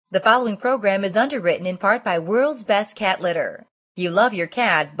The following program is underwritten in part by World's Best Cat Litter. You love your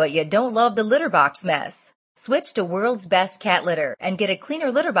cat, but you don't love the litter box mess. Switch to World's Best Cat Litter and get a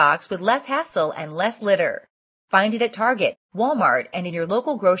cleaner litter box with less hassle and less litter. Find it at Target, Walmart, and in your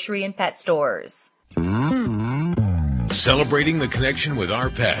local grocery and pet stores. Celebrating the connection with our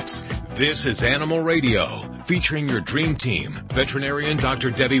pets. This is Animal Radio, featuring your dream team, veterinarian Dr.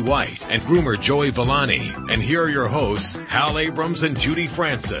 Debbie White and groomer Joey Villani. And here are your hosts, Hal Abrams and Judy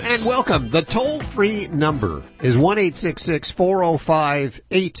Francis. And welcome. The toll-free number is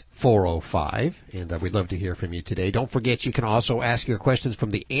 1-866-405-8405. And we'd love to hear from you today. Don't forget, you can also ask your questions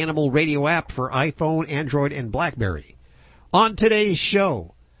from the Animal Radio app for iPhone, Android, and BlackBerry. On today's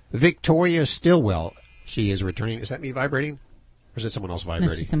show, Victoria Stilwell. She is returning. Is that me vibrating? Or is it someone else vibrating?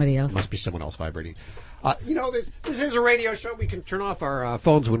 Must be somebody else. It must be someone else vibrating. This is a radio show. We can turn off our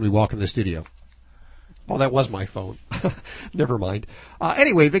phones when we walk in the studio. Oh, that was my phone. Never mind.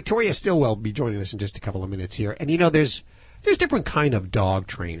 Anyway, Victoria Stilwell will be joining us in just a couple of minutes here. And, there's different kind of dog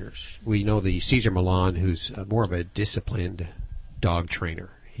trainers. We know the Cesar Millan, who's more of a disciplined dog trainer.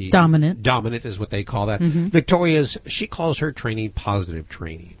 Dominant. Dominant is what they call that. Mm-hmm. She calls her training positive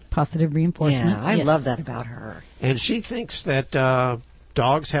training. Positive reinforcement. Yeah, I love that about her. And she thinks that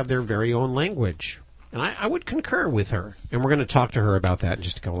dogs have their very own language. And I would concur with her. And we're going to talk to her about that in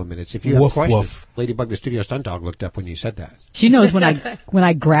just a couple of minutes. If you have a question, Ladybug the Studio Stunt Dog looked up when you said that. She knows when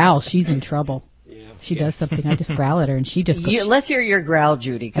I growl, she's in trouble. Yeah. She does something, I just growl at her, and she just goes... Let's hear your growl,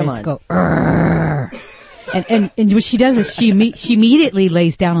 Judy. Come on. I just go, Arr! And what she does is she immediately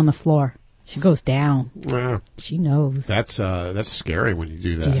lays down on the floor. She goes down. She knows. That's scary when you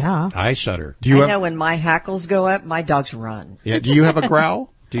do that. Yeah. I shudder. I know when my hackles go up, my dogs run. Yeah. Do you have a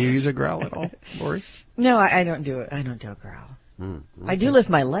growl? Do you use a growl at all, Lori? No, I don't do it. I don't do a growl. Okay. I do lift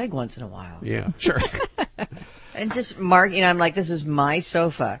my leg once in a while. Yeah, sure. And just mark, I'm like, this is my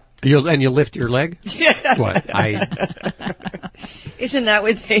sofa. You lift your leg? Yeah. What? Isn't that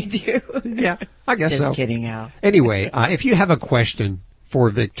what they do? Yeah, I guess so. Just kidding, Al. Anyway, if you have a question for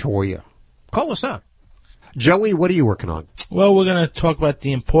Victoria, call us up. Joey, what are you working on? Well, we're going to talk about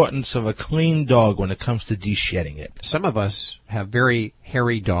the importance of a clean dog when it comes to de-shedding it. Some of us have very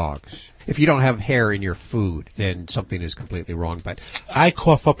hairy dogs. If you don't have hair in your food, then something is completely wrong. But I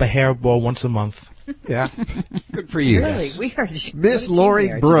cough up a hairball once a month. Yeah, good for you. Really? We heard you. Miss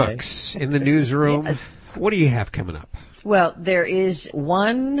Lori Brooks in the newsroom. Yes. What do you have coming up? Well, there is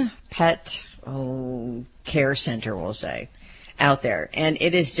one pet care center, we'll say, out there, and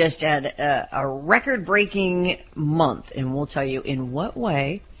it is just at a record-breaking month, and we'll tell you in what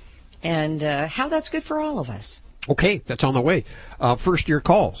way and how that's good for all of us. Okay, that's on the way. First, your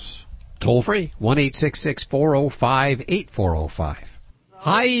calls. Toll free, 1-866-405-8405.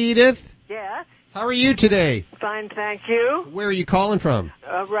 Hi, Edith. Yes. How are you today? Fine, thank you. Where are you calling from?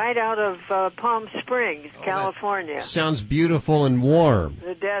 Right out of Palm Springs, California. Sounds beautiful and warm.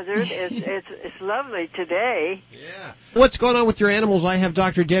 The desert. It's lovely today. Yeah. What's going on with your animals? I have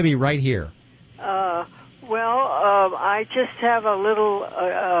Dr. Debbie right here. I just have a little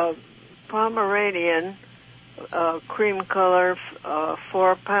Pomeranian, cream color,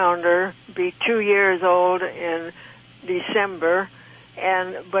 4-pounder, be 2 years old in December.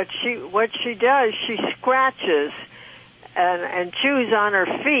 But what she does, she scratches and chews on her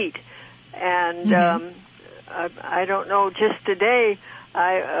feet, and I don't know. Just today,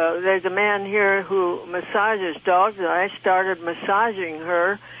 there's a man here who massages dogs, and I started massaging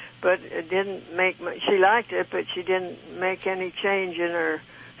her, but it didn't make. She liked it, but she didn't make any change in her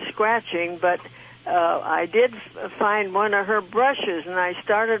scratching. But I did find one of her brushes, and I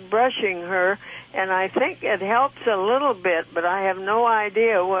started brushing her. And I think it helps a little bit, but I have no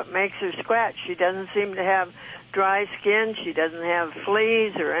idea what makes her scratch. She doesn't seem to have dry skin. She doesn't have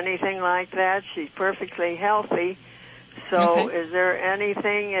fleas or anything like that. She's perfectly healthy. So Is there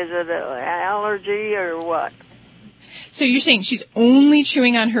anything, is it an allergy or what? So you're saying she's only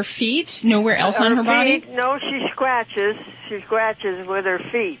chewing on her feet, nowhere else on her body? No, she scratches. She scratches with her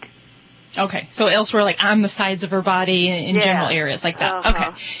feet. Okay, so elsewhere, like on the sides of her body in general areas like that. Okay.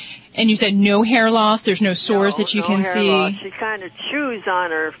 And you said no hair loss, there's no sores that you can see? Loss. She kind of chews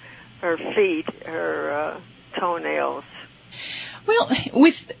on her feet, her toenails. Well,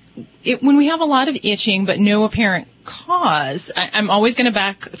 when we have a lot of itching but no apparent cause, I'm always going to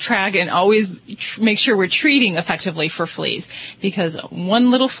backtrack and always make sure we're treating effectively for fleas, because one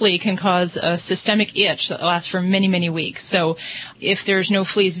little flea can cause a systemic itch that lasts for many, many weeks. So if there's no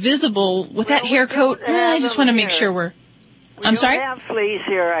fleas visible with that hair coat, I just want to make sure we're... I'm sorry? We don't have fleas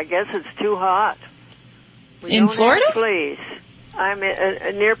here. I guess it's too hot. In Florida? Have fleas. I'm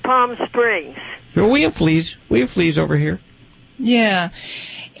near Palm Springs. No, we have fleas. We have fleas over here. Yeah.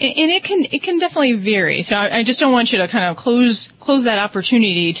 And it can definitely vary. So I just don't want you to kind of close that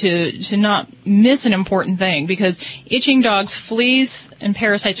opportunity to not miss an important thing, because itching dogs, fleas and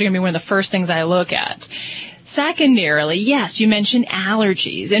parasites are going to be one of the first things I look at. Secondarily, yes, you mentioned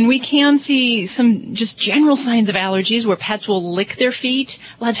allergies, and we can see some just general signs of allergies where pets will lick their feet.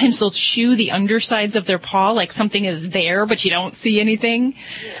 A lot of times they'll chew the undersides of their paw like something is there, but you don't see anything.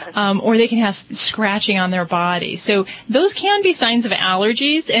 Or they can have scratching on their body. So those can be signs of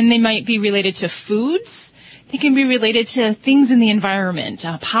allergies, and they might be related to foods. They can be related to things in the environment,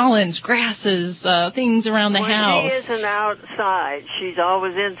 pollens, grasses, things around the house. When she isn't outside, she's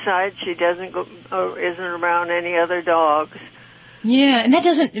always inside. She doesn't go, or isn't around any other dogs. Yeah, and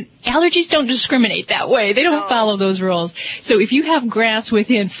allergies don't discriminate that way. They don't follow those rules. So if you have grass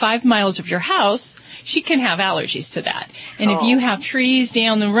within 5 miles of your house, she can have allergies to that. And if you have trees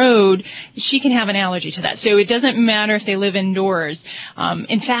down the road, she can have an allergy to that. So it doesn't matter if they live indoors.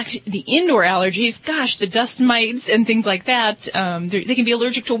 In fact, the indoor allergies, gosh, the dust mites and things like that, they can be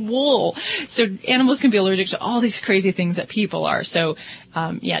allergic to wool. So animals can be allergic to all these crazy things that people are. So,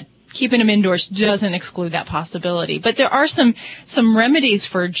 keeping them indoors doesn't exclude that possibility. But there are some remedies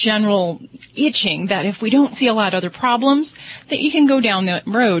for general itching that if we don't see a lot of other problems, that you can go down that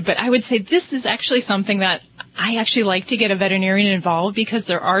road. But I would say this is actually something that I actually like to get a veterinarian involved, because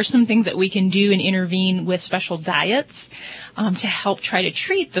there are some things that we can do and intervene with special diets to help try to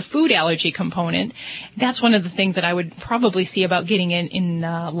treat the food allergy component. That's one of the things that I would probably see about getting in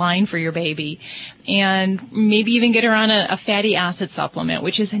line for your baby. And maybe even get her on a fatty acid supplement,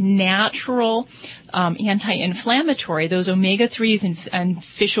 which is a natural anti-inflammatory. Those omega-3s and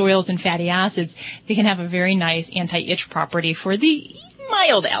fish oils and fatty acids, they can have a very nice anti-itch property for the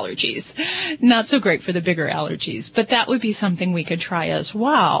mild allergies. Not so great for the bigger allergies, but that would be something we could try as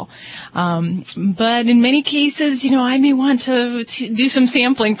well. But in many cases, I may want to do some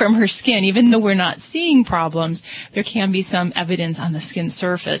sampling from her skin. Even though we're not seeing problems, there can be some evidence on the skin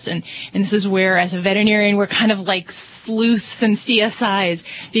surface. And this is where, as a veterinarian, we're kind of like sleuths and CSIs,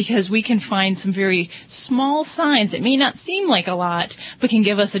 because we can find some very small signs that may not seem like a lot, but can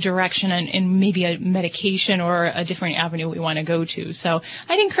give us a direction and maybe a medication or a different avenue we want to go to. So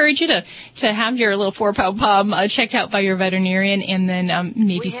I'd encourage you to have your little 4-pound checked out by your veterinarian, and then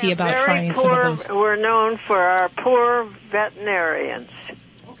maybe see about trying some of those. We're known for our poor veterinarians.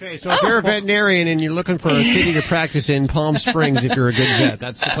 Okay, so if you're a veterinarian and you're looking for a city to practice in, Palm Springs, if you're a good vet,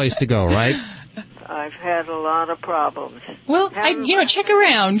 that's the place to go, right? I've had a lot of problems. Well, check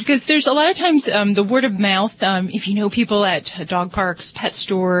around, because there's a lot of times the word of mouth. If you know people at dog parks, pet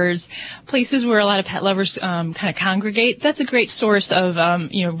stores, places where a lot of pet lovers kind of congregate, that's a great source of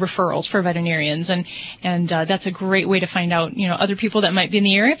referrals for veterinarians, and that's a great way to find out other people that might be in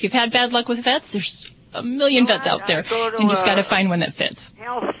the area. If you've had bad luck with vets, there's a million vets out there, and just got to find one that fits.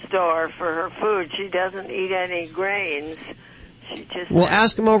 Health store for her food. She doesn't eat any grains. Well,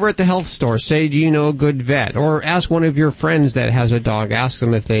 ask them over at the health store. Say, do you know a good vet? Or ask one of your friends that has a dog. Ask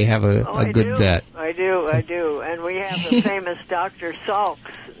them if they have a good vet. I do. And we have the famous Dr. Salk's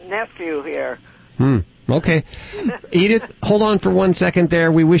nephew here. Okay. Edith, hold on for 1 second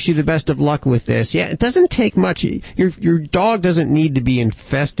there. We wish you the best of luck with this. Yeah, it doesn't take much. Your dog doesn't need to be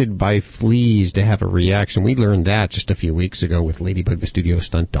infested by fleas to have a reaction. We learned that just a few weeks ago with Ladybug, the studio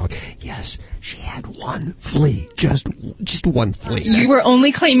stunt dog. Yes, she had one flea. Just one flea. You were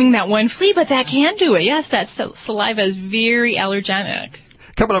only claiming that one flea, but that can do it. Yes, that saliva is very allergenic.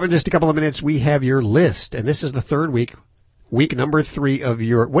 Coming up in just a couple of minutes, we have your list, and this is the third week. Week number 3 of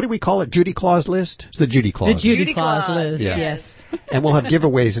your, what do we call it, Judy Claus list? It's the Judy Claus. The Judy Claus list, yes. And we'll have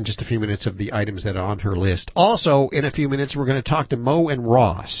giveaways in just a few minutes of the items that are on her list. Also, in a few minutes, we're going to talk to Mo and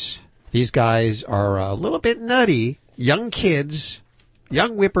Ross. These guys are a little bit nutty, young kids,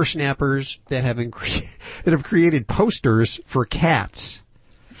 young whippersnappers that have created posters for cats.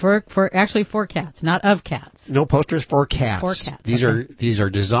 For cats, not of cats. No, posters for cats. For cats. These are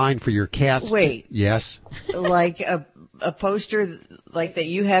designed for your cats. Wait. Yes. Like a poster like that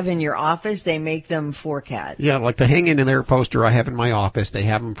you have in your office, they make them for cats. Yeah, like the hanging in there poster I have in my office. They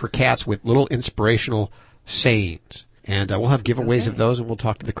have them for cats with little inspirational sayings. And we'll have giveaways of those, and we'll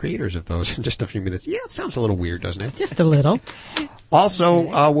talk to the creators of those in just a few minutes. Yeah, it sounds a little weird, doesn't it? Just a little.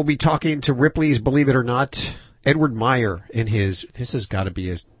 Also, we'll be talking to Ripley's Believe It or Not, Edward Meyer in this has got to be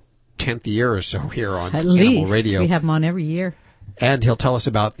his 10th year or so here on Animal Radio. We have him on every year. And he'll tell us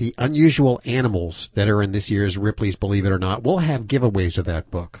about the unusual animals that are in this year's Ripley's Believe It or Not. We'll have giveaways of that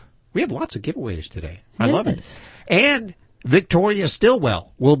book. We have lots of giveaways today. I love it. And Victoria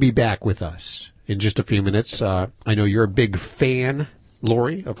Stilwell will be back with us in just a few minutes. I know you're a big fan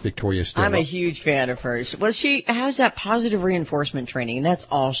Lori of Victoria Stilwell. I'm a huge fan of hers. Well, she has that positive reinforcement training, and that's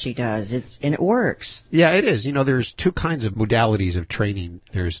all she does. And it works. Yeah, it is. There's two kinds of modalities of training.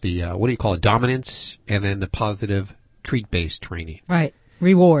 There's the, what do you call it, dominance, and then the positive treat-based training. Right.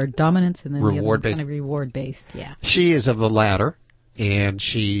 Reward, dominance, and then Reward-based. kind of reward-based, yeah. She is of the latter, and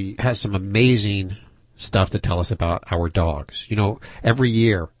she has some amazing stuff to tell us about our dogs. Every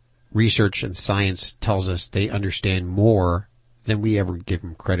year, research and science tells us they understand more than we ever give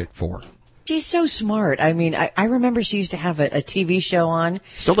them credit for. She's so smart. I mean, I remember she used to have a TV show on.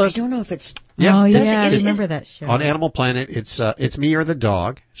 Still does. I don't know if it's... Yes. Oh, Does yeah, it- I is- remember that show. On Animal Planet, it's Me or the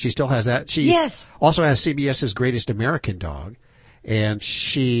Dog. She still has that. She Yes. also has CBS's Greatest American Dog, and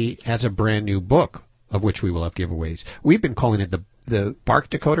she has a brand new book of which we will have giveaways. We've been calling it the bark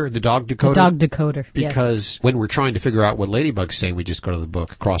decoder, the dog decoder. Dog decoder, Because when we're trying to figure out what Ladybug's saying, we just go to the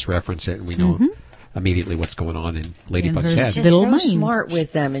book, cross-reference it, and we know immediately what's going on in Ladybug's her head. She's Little so mind. smart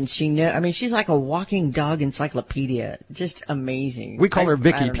with them, and she's like a walking dog encyclopedia. Just amazing. We call her I don't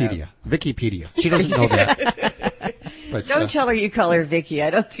know. Wikipedia. Wikipedia. She doesn't know that. But, Don't tell her you call her Vicky. I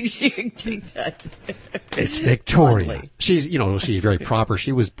don't think she can take that. It's Victoria. Lovely. She's very proper.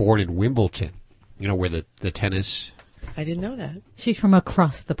 She was born in Wimbledon, where the tennis I didn't know that. She's from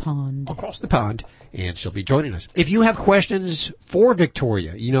across the pond. across the pond, and she'll be joining us. If you have questions for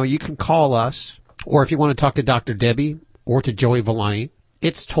Victoria, you can call us, or if you want to talk to Dr. Debbie or to Joey Villani,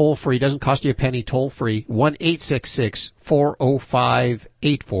 it's toll free. Doesn't cost you a penny. Toll free.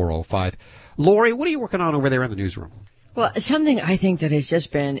 1-866-405-8405. Lori, what are you working on over there in the newsroom? Well, something I think that has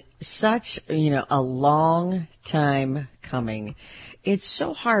just been such, a long time coming. It's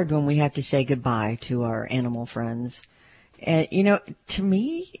so hard when we have to say goodbye to our animal friends. And, to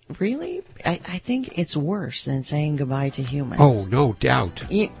me, really, I think it's worse than saying goodbye to humans. Oh, no doubt.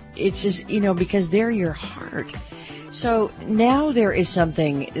 It's just, because they're your heart. So now there is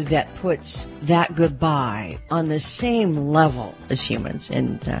something that puts that goodbye on the same level as humans.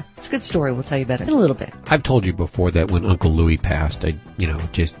 And it's a good story. We'll tell you about it in a little bit. I've told you before that when Uncle Louie passed, it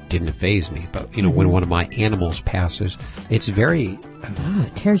just didn't faze me. But, when one of my animals passes, it's very... Oh,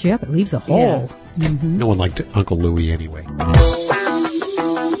 it tears you up. It leaves a hole. No one liked Uncle Louie anyway.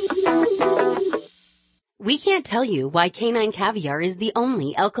 We can't tell you why Canine Caviar is the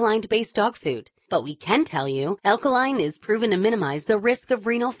only alkaline-based dog food, but we can tell you Alkaline is proven to minimize the risk of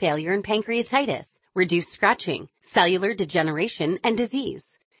renal failure and pancreatitis, reduce scratching, cellular degeneration, and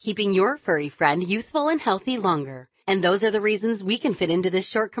disease, keeping your furry friend youthful and healthy longer. And those are the reasons we can fit into this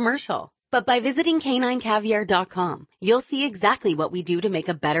short commercial. But by visiting caninecaviar.com, you'll see exactly what we do to make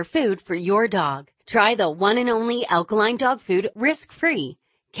a better food for your dog. Try the one and only alkaline dog food risk-free.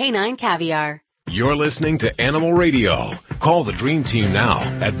 Canine Caviar. You're listening to Animal Radio. Call the Dream Team now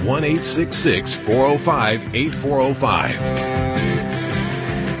at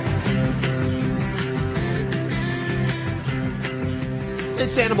 1-866-405-8405.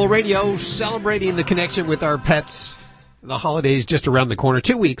 It's Animal Radio, celebrating the connection with our pets. The holidays just around the corner.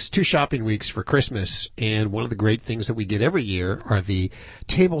 2 weeks, 2 shopping weeks for Christmas. And one of the great things that we get every year are the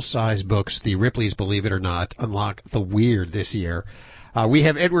table-size books, the Ripley's Believe It or Not, Unlock the Weird this year. We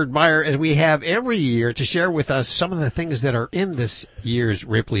have Edward Meyer, as we have every year, to share with us some of the things that are in this year's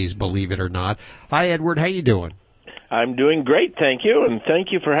Ripley's Believe It or Not. Hi, Edward. How you doing? I'm doing great, thank you, and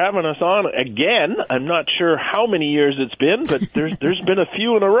thank you for having us on again. I'm not sure how many years it's been, but there's been a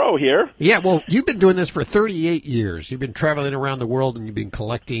few in a row here. Yeah, well, you've been doing this for 38 years. You've been traveling around the world, and you've been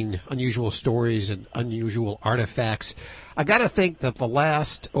collecting unusual stories and unusual artifacts. I got to think that the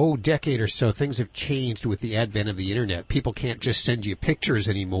last, decade or so, things have changed with the advent of the Internet. People can't just send you pictures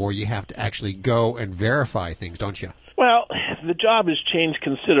anymore. You have to actually go and verify things, don't you? Well, the job has changed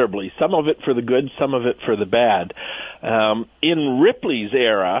considerably, some of it for the good, some of it for the bad. In Ripley's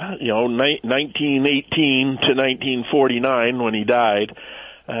era, 1918 to 1949 when he died,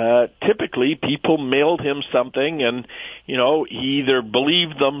 typically people mailed him something and, he either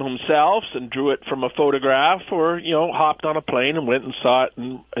believed them himself and drew it from a photograph or, hopped on a plane and went and saw it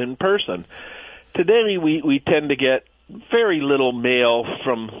in person. Today we tend to get very little mail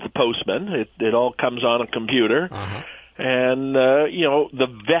from the postman. It all comes on a computer. Uh-huh. And, the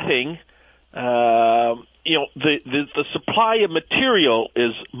vetting, the supply of material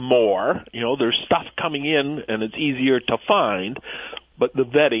is more. There's stuff coming in and it's easier to find, but the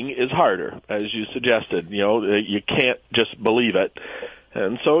vetting is harder, as you suggested. You can't just believe it.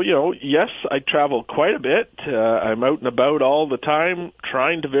 And so, yes, I travel quite a bit. I'm out and about all the time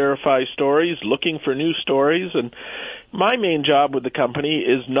trying to verify stories, looking for new stories. And my main job with the company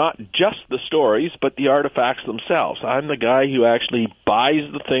is not just the stories, but the artifacts themselves. I'm the guy who actually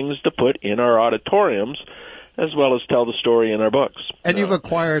buys the things to put in our auditoriums as well as tell the story in our books. And you've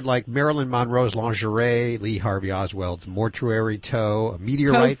acquired like Marilyn Monroe's lingerie, Lee Harvey Oswald's mortuary toe, a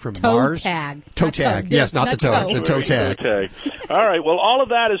meteorite from Mars. Toe tag. Yes, not the toe. The toe tag. All right. Well, all of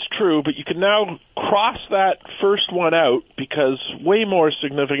that is true, but you can now cross that first one out because way more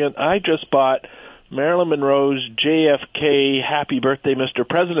significant. I just bought Marilyn Monroe's JFK Happy Birthday, Mr.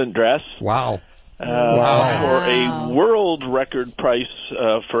 President dress. Wow. For a world record price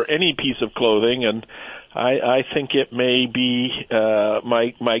for any piece of clothing, and I think it may be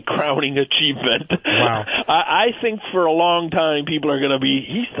my crowning achievement. Wow. I think for a long time people are going to be,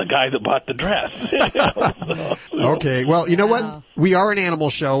 he's the guy that bought the dress. Okay, well, you know what? We are an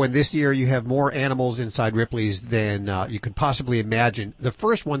animal show, and this year you have more animals inside Ripley's than you could possibly imagine. The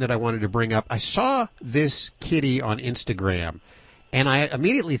first one that I wanted to bring up, I saw this kitty on Instagram. And I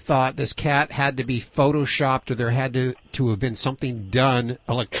immediately thought this cat had to be photoshopped or there had to have been something done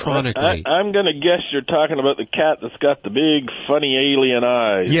electronically. I'm going to guess you're talking about the cat that's got the big, funny alien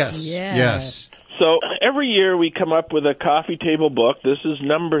eyes. Yes. So every year we come up with a coffee table book. This is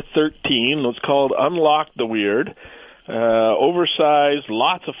number 13. It's called Unlock the Weird. Oversized,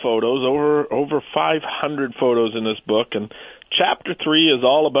 lots of photos, over 500 photos in this book. And Chapter 3 is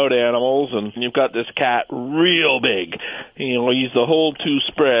all about animals, and you've got this cat real big. You know, he's the whole two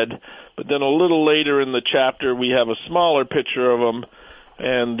spread. But then a little later in the chapter, we have a smaller picture of him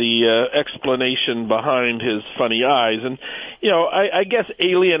and the explanation behind his funny eyes. And, you know, I guess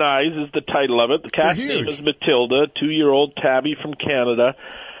Alien Eyes is the title of it. The cat's name is Matilda, 2-year-old tabby from Canada.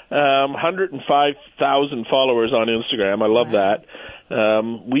 105,000 followers on Instagram. I love that.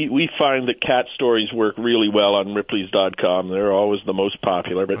 We find that cat stories work really well on Ripley's.com. They're always the most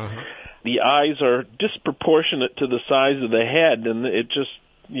popular, but the eyes are disproportionate to the size of the head, and it just,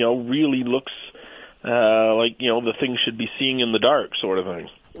 you know, really looks like, you know, the thing should be seeing in the dark sort of thing.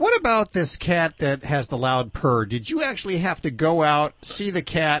 What about this cat that has the loud purr? Did you actually have to go out, see the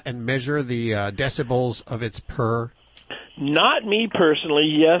cat, and measure the decibels of its purr? Not me personally,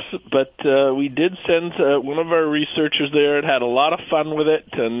 yes, but we did send one of our researchers there and had a lot of fun with it,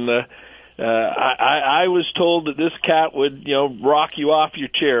 and I was told that this cat would, you know, rock you off your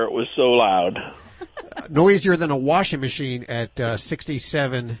chair. It was so loud. Noisier than a washing machine at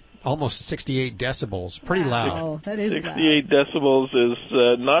 67, almost 68 decibels. Pretty loud. Oh, that is 68 decibels is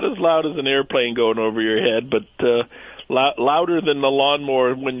not as loud as an airplane going over your head, but louder than the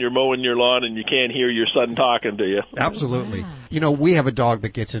lawnmower when you're mowing your lawn and you can't hear your son talking to you. Absolutely. You know, we have a dog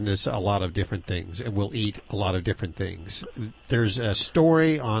that gets into a lot of different things and will eat a lot of different things. There's a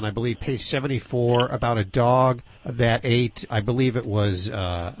story on, I believe, page 74 about a dog that ate, I believe it was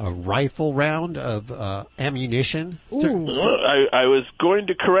a rifle round of ammunition. I was going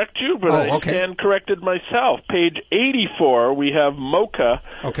to correct you, but I stand corrected myself. Page 84, we have Mocha,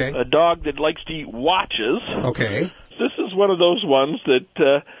 a dog that likes to eat watches. Okay. This is one of those ones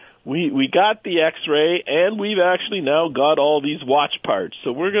that we got the X-ray, and we've actually now got all these watch parts.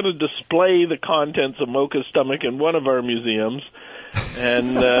 So we're going to display the contents of Mocha's stomach in one of our museums.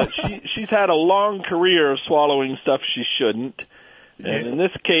 And she's had a long career of swallowing stuff she shouldn't. And in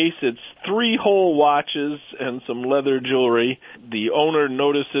this case, it's 3 whole watches and some leather jewelry. The owner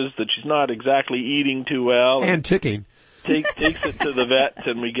notices that she's not exactly eating too well. And ticking. Takes it to the vet,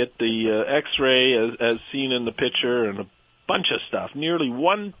 and we get the X-ray as seen in the picture, and a bunch of stuff. Nearly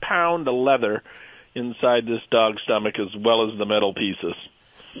 1 pound of leather inside this dog's stomach, as well as the metal pieces.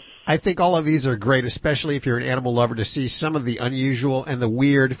 I think all of these are great, especially if you're an animal lover, to see some of the unusual and the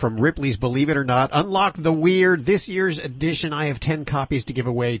weird from Ripley's Believe It or Not. Unlock the Weird. This year's edition, I have 10 copies to give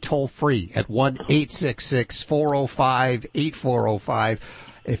away toll free at 1-866-405-8405.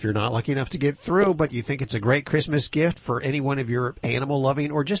 If you're not lucky enough to get through, but you think it's a great Christmas gift for any one of your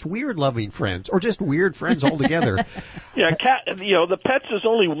animal-loving or just weird-loving friends, or just weird friends altogether. Yeah, the Pets is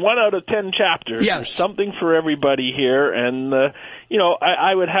only 1 out of 10 chapters. Yes. There's something for everybody here, and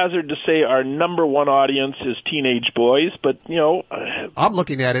I would hazard to say our number one audience is teenage boys, but I'm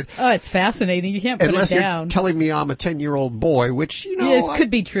looking at it. Oh, it's fascinating. You can't put Unless it down. you're telling me I'm a 10-year-old boy, which yes, could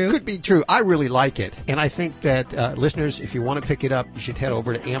be true. Could be true. I really like it, and I think that listeners, if you want to pick it up, you should head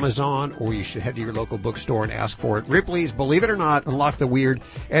over to Amazon, or you should head to your local bookstore and ask for it. Ripley's Believe It or Not, Unlock the Weird.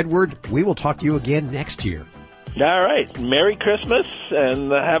 Edward, we will talk to you again next year. All right. Merry Christmas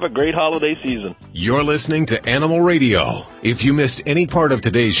and have a great holiday season. You're listening to Animal Radio. If you missed any part of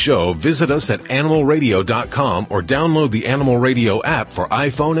today's show, visit us at animalradio.com or download the Animal Radio app for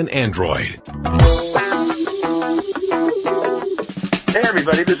iPhone and Android. Hey,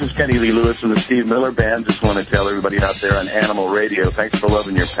 everybody. This is Kenny Lee Lewis from the Steve Miller Band. Just want to tell everybody out there on Animal Radio, thanks for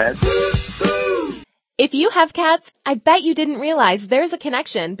loving your pets. If you have cats, I bet you didn't realize there's a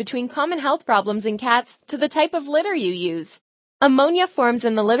connection between common health problems in cats to the type of litter you use. Ammonia forms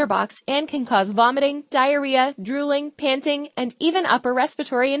in the litter box and can cause vomiting, diarrhea, drooling, panting, and even upper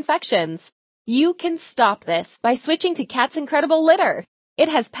respiratory infections. You can stop this by switching to Cat's Incredible Litter. It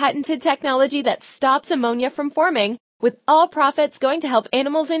has patented technology that stops ammonia from forming, with all profits going to help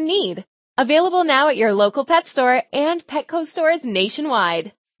animals in need. Available now at your local pet store and Petco stores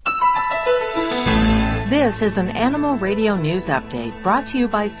nationwide. This is an Animal Radio News Update brought to you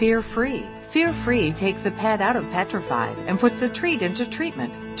by Fear Free. Fear Free takes the pet out of petrified and puts the treat into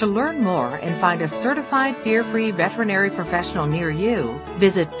treatment. To learn more and find a certified Fear Free veterinary professional near you,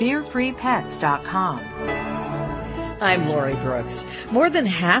 visit fearfreepets.com. I'm Lori Brooks. More than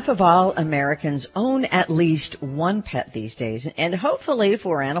half of all Americans own at least one pet these days, and hopefully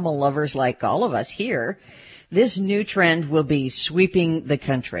for animal lovers like all of us here, this new trend will be sweeping the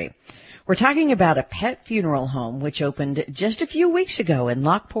country. We're talking about a pet funeral home which opened just a few weeks ago in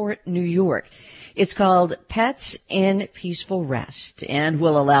Lockport, New York. It's called Pets in Peaceful Rest and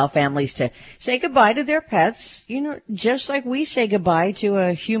will allow families to say goodbye to their pets, just like we say goodbye to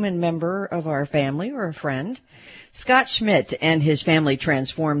a human member of our family or a friend. Scott Schmidt and his family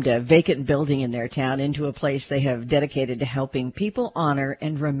transformed a vacant building in their town into a place they have dedicated to helping people honor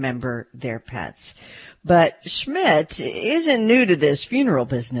and remember their pets. But Schmidt isn't new to this funeral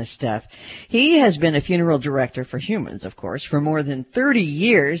business stuff. He has been a funeral director for humans, of course, for more than 30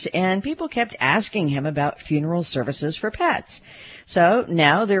 years, and people kept asking him about funeral services for pets. So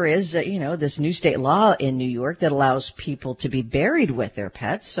now there is, this new state law in New York that allows people to be buried with their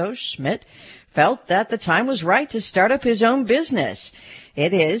pets. So Schmidt felt that the time was right to start up his own business.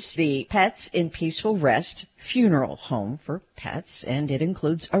 It is the Pets in Peaceful Rest funeral home for pets, and it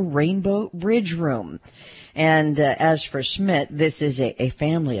includes a rainbow bridge room. And as for Schmidt, this is a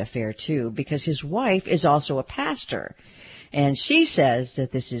family affair, too, because his wife is also a pastor. And she says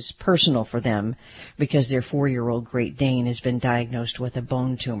that this is personal for them because their 4-year-old Great Dane has been diagnosed with a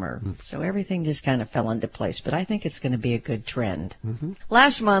bone tumor. So everything just kind of fell into place. But I think it's going to be a good trend.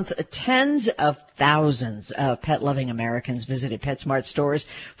 Last month, tens of thousands of pet-loving Americans visited PetSmart stores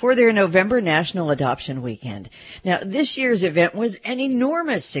for their November National Adoption Weekend. Now, this year's event was an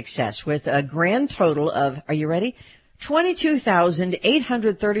enormous success with a grand total of, are you ready?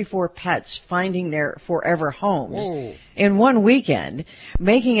 22,834 pets finding their forever homes in one weekend,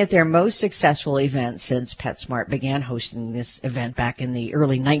 making it their most successful event since PetSmart began hosting this event back in the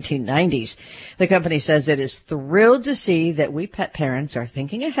early 1990s. The company says it is thrilled to see that we pet parents are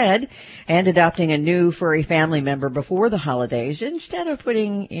thinking ahead and adopting a new furry family member before the holidays instead of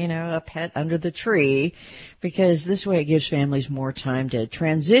putting, a pet under the tree, because this way it gives families more time to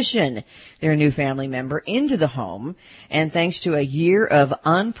transition their new family member into the home. And thanks to a year of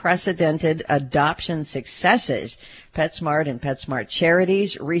unprecedented adoption successes, PetSmart and PetSmart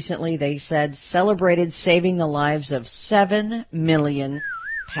Charities recently, they said, celebrated saving the lives of 7 million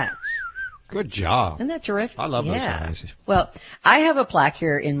pets. Good job. Isn't that terrific? I love those guys. Well, I have a plaque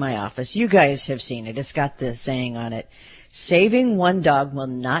here in my office. You guys have seen it. It's got this saying on it. Saving one dog will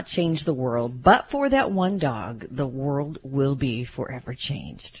not change the world, but for that one dog, the world will be forever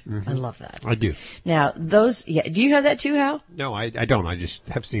changed. I love that. I do. Now, do you have that too, Hal? No, I don't. I just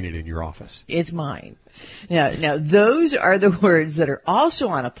have seen it in your office. It's mine. Now, those are the words that are also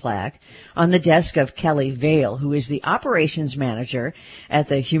on a plaque on the desk of Kelly Vale, who is the operations manager at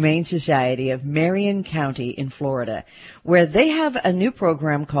the Humane Society of Marion County in Florida, where they have a new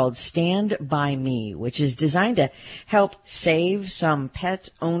program called Stand By Me, which is designed to help save some pet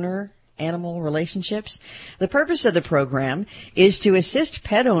owner animal relationships. The purpose of the program is to assist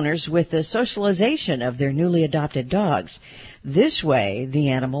pet owners with the socialization of their newly adopted dogs. This way, the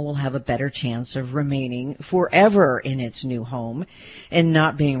animal will have a better chance of remaining forever in its new home and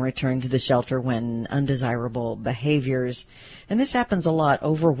not being returned to the shelter when undesirable behaviors, and this happens a lot,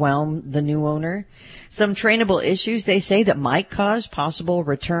 overwhelm the new owner. Some trainable issues, they say, that might cause possible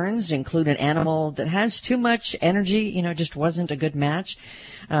returns include an animal that has too much energy, just wasn't a good match.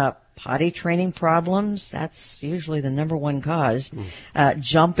 Potty training problems, that's usually the number one cause.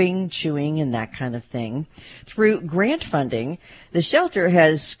 Jumping, chewing, and that kind of thing. Through grant funding, the shelter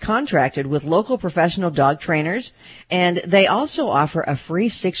has contracted with local professional dog trainers, and they also offer a free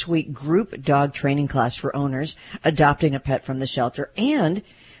 6-week group dog training class for owners adopting a pet from the shelter, and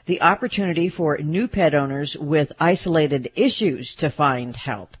the opportunity for new pet owners with isolated issues to find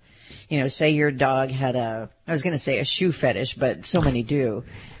help. Say your dog had a shoe fetish, but so many do.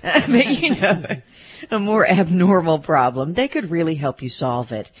 But, a more abnormal problem. They could really help you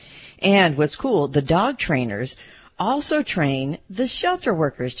solve it. And what's cool, the dog trainers also train the shelter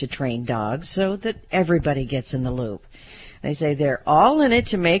workers to train dogs so that everybody gets in the loop. They say they're all in it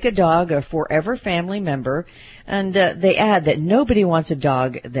to make a dog a forever family member, and they add that nobody wants a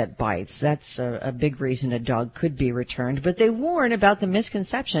dog that bites. That's a big reason a dog could be returned, but they warn about the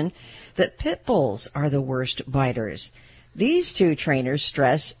misconception that pit bulls are the worst biters. These two trainers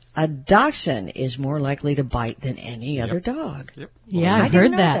stress a dachshund is more likely to bite than any other dog. Yep. Yeah, I've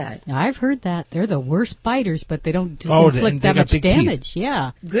heard that. I've heard that. They're the worst biters, but they don't inflict that much damage. Teeth.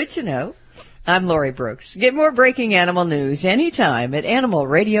 Yeah. Good to know. I'm Lori Brooks. Get more breaking animal news anytime at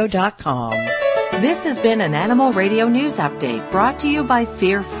animalradio.com. This has been an Animal Radio News Update brought to you by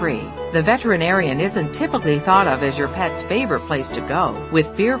Fear Free. The veterinarian isn't typically thought of as your pet's favorite place to go.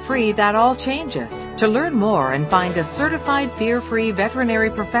 With Fear Free, that all changes. To learn more and find a certified Fear Free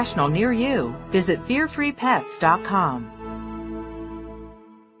veterinary professional near you, visit fearfreepets.com.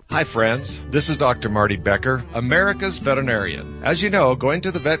 Hi friends, this is Dr. Marty Becker, America's veterinarian. As you know, going to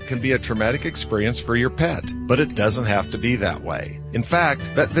the vet can be a traumatic experience for your pet, but it doesn't have to be that way. In fact,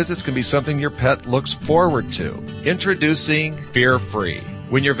 vet visits can be something your pet looks forward to. Introducing Fear Free.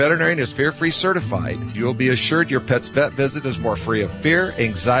 When your veterinarian is Fear Free certified, you will be assured your pet's vet visit is more free of fear,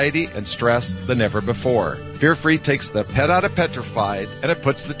 anxiety, and stress than ever before. Fear Free takes the pet out of petrified and it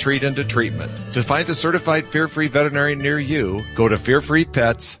puts the treat into treatment. To find a certified Fear Free veterinarian near you, go to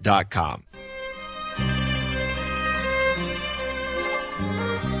fearfreepets.com.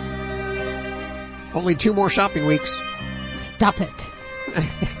 Only 2 more shopping weeks. Stop it.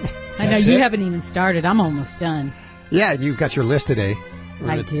 I know you haven't even started. I'm almost done. Yeah, you've got your list today.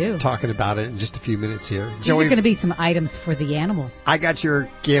 I do. Talking about it in just a few minutes here. These are going to be some items for the animal. I got your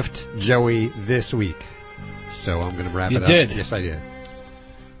gift, Joey, this week. So I'm going to wrap it up. You did? Yes, I did.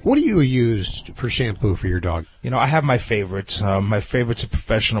 What do you use for shampoo for your dog? You know, I have my favorites. My favorite's a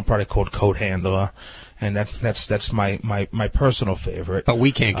professional product called Coat Handler, and that's my personal favorite. But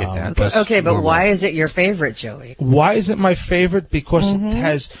we can't get that. But why is it your favorite, Joey? Why is it my favorite? Because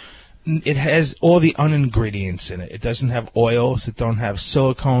it has all the uningredients in it. It doesn't have oils. It don't have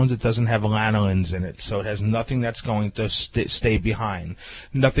silicones. It doesn't have lanolins in it. So it has nothing that's going to stay behind.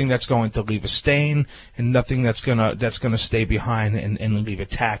 Nothing that's going to leave a stain, and nothing that's gonna stay behind and leave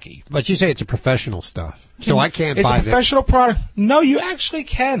it tacky. But you say it's a professional stuff, so I can't buy that. It's a professional product. No, you actually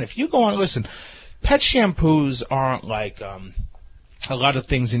can. If you go on, listen, pet shampoos aren't like a lot of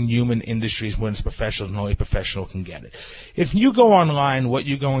things in human industries when it's professional and only a professional can get it. If you go online, what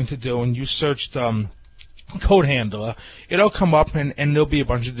you're going to do, and you search Coat Handler, it'll come up and there'll be a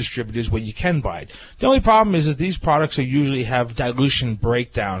bunch of distributors where you can buy it. The only problem is that these products usually have dilution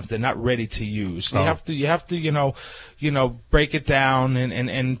breakdowns. They're not ready to use. You have to break it down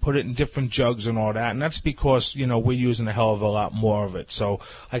and put it in different jugs and all that. And that's because, we're using a hell of a lot more of it. So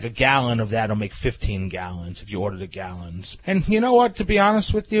like a gallon of that will make 15 gallons if you order the gallons. And you know what, to be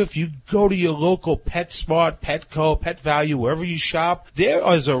honest with you, if you go to your local PetSmart, Petco, Pet Value, wherever you shop, there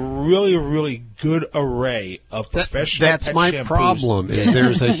is a really, really good array of professional That's pet my shampoos. problem, is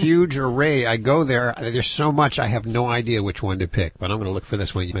there's a huge array. I go there, there's so much, I have no idea which one to pick, but I'm going to look for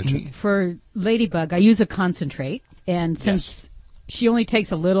this one you mentioned. For Ladybug, I use a concentrate. And since she only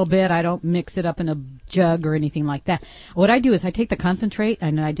takes a little bit, I don't mix it up in a jug or anything like that. What I do is I take the concentrate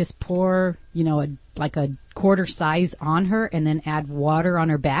and I just pour, like a quarter size on her and then add water on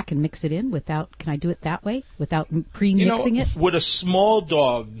her back and mix it in can I do it that way without pre-mixing it? With a small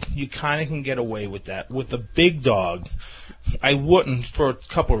dog, you kind of can get away with that. With a big dog, I wouldn't, for a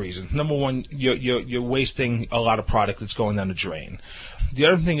couple of reasons. Number one, you're wasting a lot of product that's going down the drain. The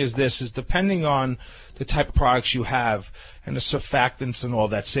other thing is depending on the type of products you have and the surfactants and all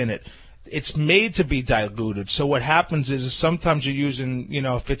that's in it, it's made to be diluted. So what happens is sometimes you're using,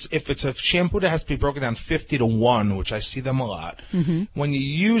 if it's a shampoo that has to be broken down 50-1, which I see them a lot. Mm-hmm. When you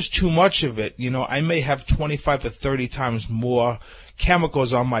use too much of it, I may have 25 to 30 times more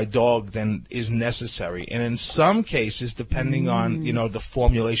chemicals on my dog than is necessary. And in some cases, depending on, the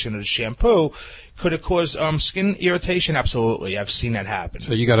formulation of the shampoo, could it cause skin irritation? Absolutely. I've seen that happen.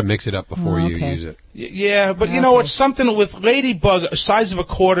 So you got to mix it up before you use it. Yeah, but it's something with Ladybug, a size of a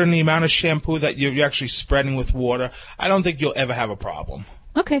quarter and the amount of shampoo that you're actually spreading with water, I don't think you'll ever have a problem.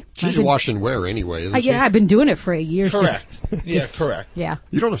 Okay. She's wash and wear anyway, isn't she? Yeah, I've been doing it for 8 years. Correct. Correct. Yeah.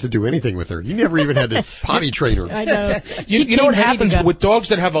 You don't have to do anything with her. You never even had to potty train her. I know. You know what happens with dogs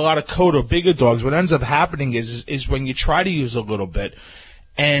that have a lot of coat or bigger dogs? What ends up happening is when you try to use a little bit,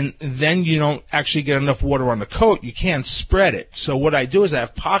 and then you don't actually get enough water on the coat, you can't spread it. So what I do is I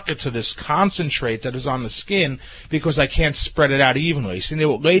have pockets of this concentrate that is on the skin because I can't spread it out evenly. See,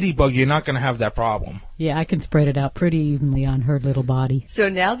 with Ladybug, you're not going to have that problem. Yeah, I can spread it out pretty evenly on her little body. So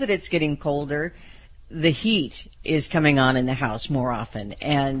now that it's getting colder, the heat is coming on in the house more often,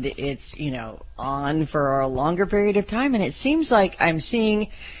 and it's, on for a longer period of time, and it seems like I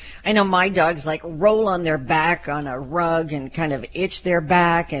know my dogs like roll on their back on a rug and kind of itch their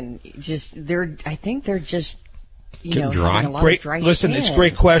back, and I think they're just, dry. having a lot of dry Listen, skin. it's a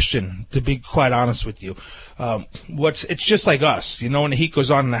great question, to be quite honest with you. It's just like us, when the heat goes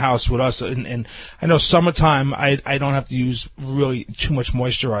on in the house with us, and I know summertime, I don't have to use really too much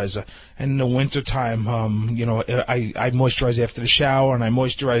moisturizer. And in the wintertime, I moisturize after the shower, and I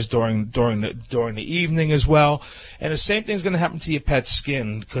moisturize during the evening as well. And the same thing's going to happen to your pet's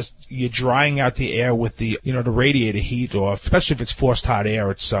skin, because you're drying out the air with the radiator heat, or especially if it's forced hot air,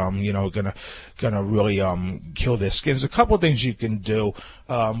 it's gonna really kill their skin. There's a couple of things you can do,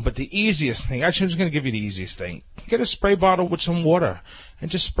 but the easiest thing, actually, I'm just gonna give you the easiest thing. Get a spray bottle with some water and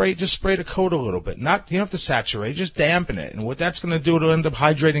just spray the coat a little bit. You don't have to saturate, just dampen it. And what that's gonna do, it'll end up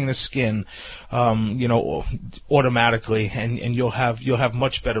hydrating the skin, automatically, and you'll have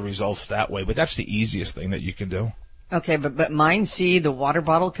much better results that way. But that's the easiest thing that you can do. Okay, but mine see the water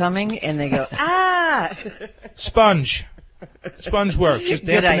bottle coming and they go, ah! Sponge works. Just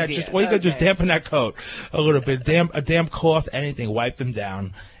Good dampen idea. all you gotta do is dampen that coat a little bit. A damp cloth, anything, wipe them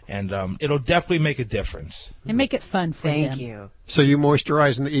down, and it'll definitely make a difference. And make it fun for them. Thank you. So you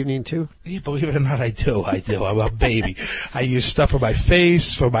moisturize in the evening too? Yeah, believe it or not, I do. I'm a baby. I use stuff for my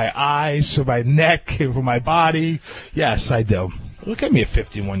face, for my eyes, for my neck, for my body. Yes, I do. Look at me at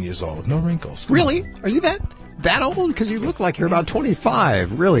 51 years old. No wrinkles. Come Really? Are you that old? Because you look like you're about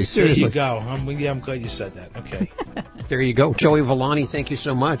 25. Really, seriously. There you go. I'm glad you said that. Okay. There you go. Joey Villani, thank you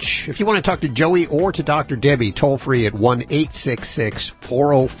so much. If you want to talk to Joey or to Dr. Debbie, toll free at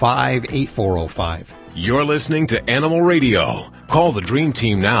 1-866-405-8405. You're listening to Animal Radio. Call the Dream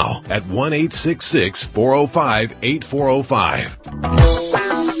Team now at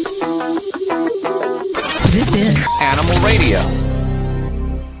 1-866-405-8405. This is Animal Radio.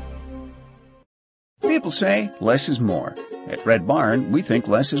 People say less is more. At Red Barn, we think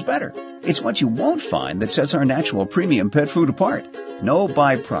less is better. It's what you won't find that sets our natural premium pet food apart. No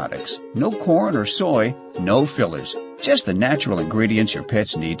byproducts, no corn or soy, no fillers. Just the natural ingredients your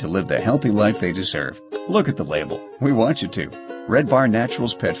pets need to live the healthy life they deserve. Look at the label. We want you to. Red Barn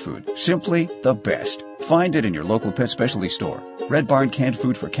Naturals Pet Food. Simply the best. Find it in your local pet specialty store. Red Barn canned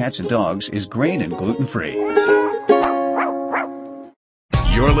food for cats and dogs is grain and gluten-free.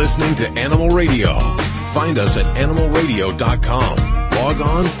 You're listening to Animal Radio. Find us at animalradio.com. Log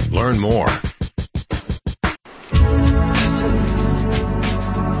on, learn more.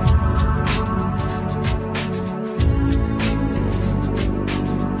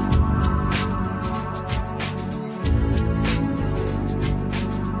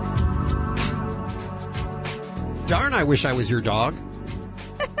 Darn, I wish I was your dog.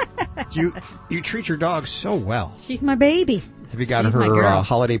 You treat your dog so well. She's my baby. Have you got She's my her girl.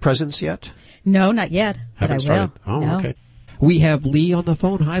 holiday presents yet? No, not yet. But Haven't I started. will. Oh, No. okay. We have Lee on the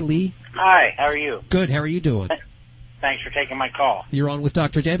phone. Hi, Lee. Hi, how are you? Good. How are you doing? Thanks for taking my call. You're on with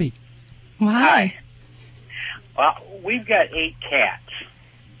Dr. Debbie. Hi. Well, we've got 8 cats,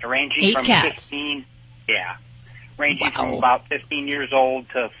 ranging 8 from cats. 15, ranging from about 15 years old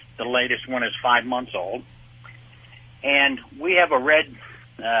to the latest one is 5 months old. And we have a red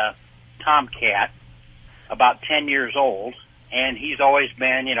tomcat, about 10 years old, and he's always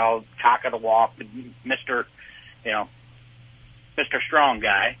been, cock of the walk, Mr. Strong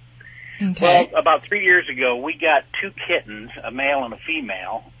guy. Okay. Well, about 3 years ago, we got 2 kittens, a male and a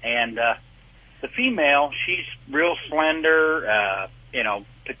female, and the female, she's real slender,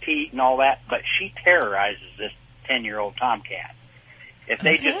 petite and all that, but she terrorizes this 10-year-old tomcat. If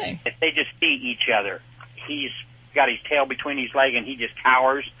they just see each other, he's got his tail between his legs and he just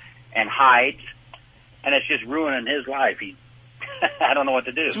cowers and hides, and it's just ruining his life. I don't know what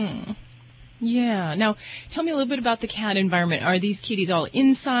to do. Yeah. Now, tell me a little bit about the cat environment. Are these kitties all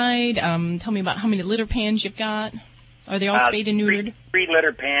inside? Tell me about how many litter pans you've got. Are they all spayed and neutered? 3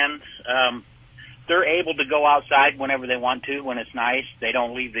 litter pans. They're able to go outside whenever they want to when it's nice. They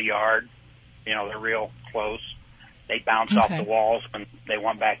don't leave the yard. They're real close. They bounce off the walls when they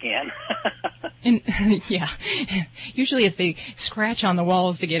want back in. And yeah, usually it's they scratch on the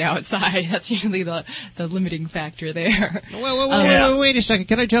walls to get outside. That's usually the limiting factor there. Wait a second.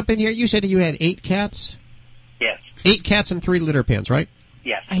 Can I jump in here? You said you had 8 cats? Yes. 8 cats and 3 litter pans, right?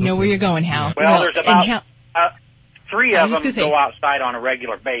 Yes. I know where you're going, Hal. Well, there's about 3 I of was them gonna say- go outside on a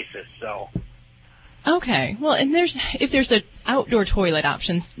regular basis, so. Okay. Well, and if there's the outdoor toilet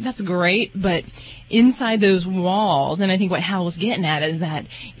options, that's great, but inside those walls, and I think what Hal was getting at is that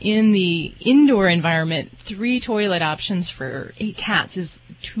in the indoor environment, 3 toilet options for 8 cats is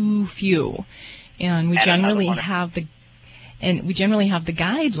too few. And we generally have the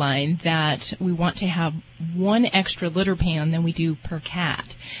guideline that we want to have one extra litter pan than we do per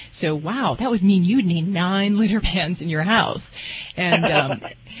cat. So, wow, that would mean you'd need 9 litter pans in your house.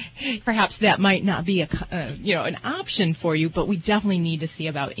 And perhaps that might not be an option for you, but we definitely need to see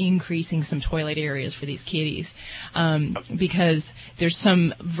about increasing some toilet areas for these kitties, because there's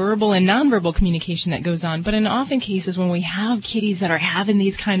some verbal and nonverbal communication that goes on. But in often cases when we have kitties that are having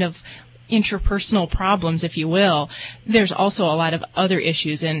these kind of interpersonal problems, if you will, there's also a lot of other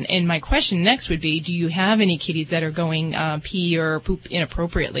issues. And my question next would be, do you have any kitties that are going pee or poop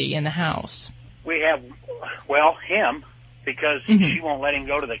inappropriately in the house? We have, him, because she won't let him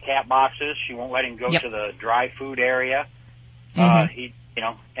go to the cat boxes. She won't let him go to the dry food area. And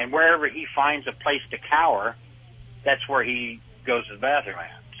wherever he finds a place to cower, that's where he goes to the bathroom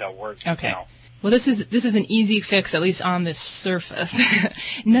at. So we're, Well, this is an easy fix, at least on the surface.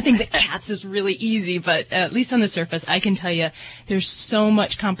 Nothing but cats is really easy, but at least on the surface, I can tell you there's so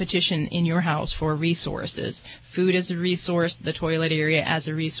much competition in your house for resources. Food as a resource, the toilet area as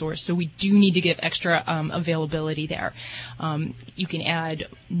a resource. So we do need to give extra availability there. You can add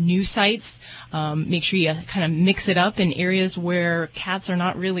new sites. Make sure you kind of mix it up in areas where cats are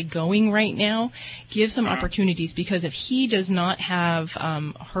not really going right now. Give some opportunities, because if he does not have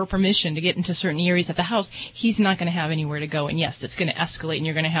her permission to get into certain areas of the house, he's not going to have anywhere to go. And yes, it's going to escalate, and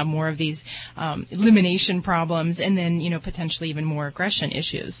you're going to have more of these elimination problems, and then potentially even more aggression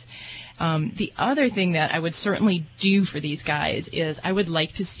issues. The other thing that I would certainly do for these guys is I would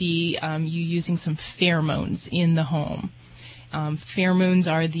like to see you using some pheromones in the home. Pheromones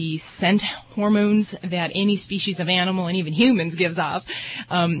are the scent hormones that any species of animal and even humans gives off.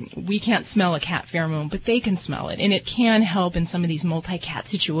 We can't smell a cat pheromone, but they can smell it, and it can help in some of these multi-cat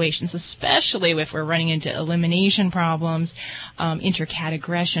situations, especially if we're running into elimination problems, inter-cat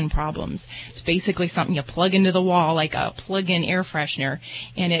aggression problems. It's basically something you plug into the wall like a plug-in air freshener,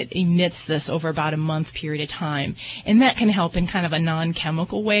 and it emits this over about a month period of time, and that can help in kind of a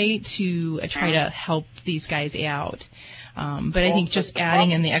non-chemical way to try to help these guys out. But I think just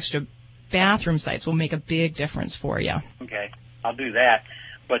adding in the extra bathroom sites will make a big difference for you. Okay, I'll do that.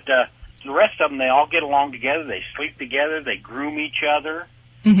 But the rest of them, they all get along together. They sleep together. They groom each other.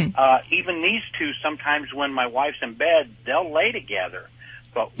 Even these two, sometimes when my wife's in bed, they'll lay together.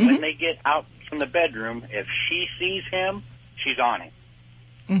 But when they get out from the bedroom, if she sees him, she's on him.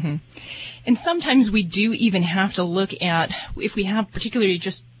 And sometimes we do even have to look at, if we have particularly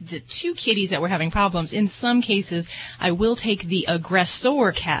just the 2 kitties that were having problems, in some cases I will take the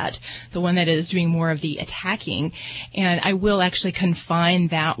aggressor cat, the one that is doing more of the attacking, and I will actually confine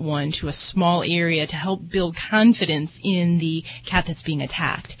that one to a small area to help build confidence in the cat that's being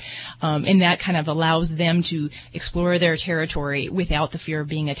attacked. And that kind of allows them to explore their territory without the fear of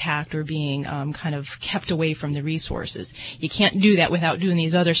being attacked or being kind of kept away from the resources. You can't do that without doing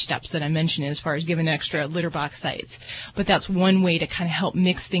these other steps that I mentioned as far as giving extra litter box sites. But that's one way to kind of help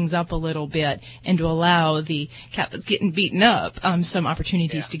mix things up a little bit and to allow the cat that's getting beaten up some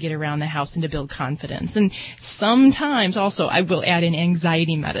opportunities to get around the house and to build confidence. And sometimes also I will add in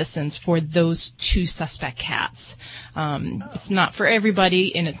anxiety medicines for those 2 suspect cats. It's not for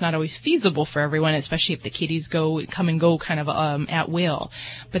everybody, and it's not always feasible for everyone, especially if the kitties come and go kind of at will.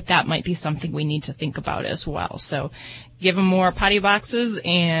 But that might be something we need to think about as well. So give them more potty boxes,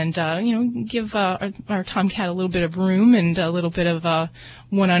 and give our tomcat a little bit of room and a little bit of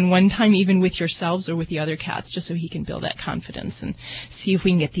one-on-one time, even with yourselves or with the other cats, just so he can build that confidence and see if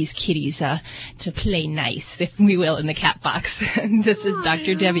we can get these kitties to play nice, if we will, in the cat box. This is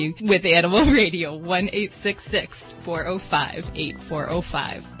Dr. Debbie with Animal Radio,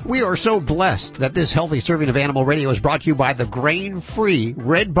 1-866-405-8405. We are so blessed that this healthy serving of Animal Radio is brought to you by the grain-free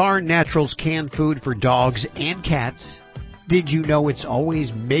Red Barn Naturals canned food for dogs and cats. Did you know it's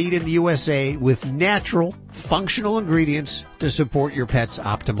always made in the USA with natural, functional ingredients to support your pet's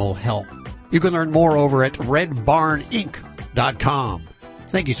optimal health? You can learn more over at redbarninc.com.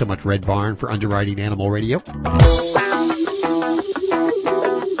 Thank you so much, Red Barn, for underwriting Animal Radio.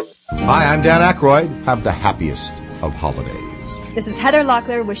 Hi, I'm Dan Aykroyd. Have the happiest of holidays. This is Heather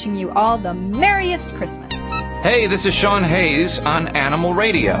Locklear wishing you all the merriest Christmas. Hey, this is Sean Hayes on Animal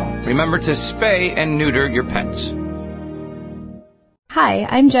Radio. Remember to spay and neuter your pets. Hi,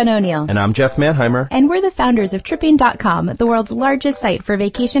 I'm Jen O'Neill. And I'm Jeff Manheimer. And we're the founders of Tripping.com, the world's largest site for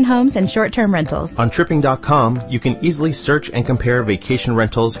vacation homes and short-term rentals. On Tripping.com, you can easily search and compare vacation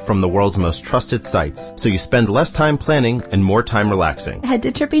rentals from the world's most trusted sites, so you spend less time planning and more time relaxing. Head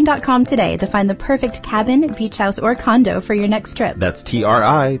to Tripping.com today to find the perfect cabin, beach house, or condo for your next trip. That's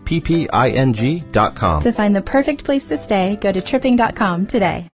TRIPPING.com. To find the perfect place to stay, go to Tripping.com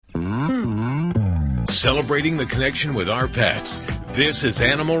today. celebrating the connection with our pets. This is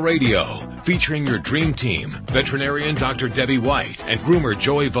Animal Radio, featuring your dream team, veterinarian Dr. Debbie White and groomer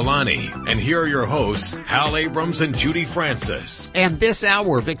Joey Villani. And here are your hosts, Hal Abrams and Judy Francis. And this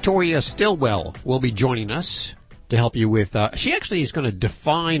hour, Victoria Stillwell will be joining us to help you with, she actually is going to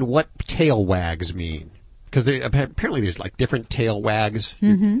define what tail wags mean. Because apparently there's like different tail wags.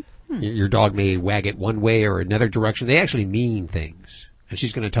 Mm-hmm. Your dog may wag it one way or another direction. They actually mean things. And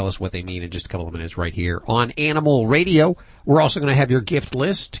she's going to tell us what they mean in just a couple of minutes right here on Animal Radio. We're also going to have your gift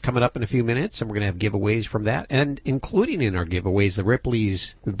list coming up in a few minutes, and we're going to have giveaways from that. And including in our giveaways, the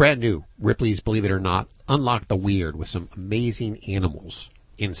Ripley's, brand new Ripley's, believe it or not, Unlock the Weird with some amazing animals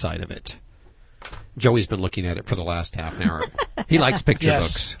inside of it. Joey's been looking at it for the last half an hour. He likes picture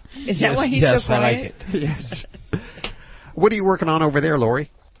books. Is that why he's so quiet? I like it. Yes. What are you working on over there, Lori?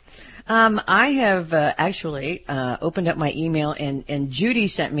 I have actually opened up my email, and Judy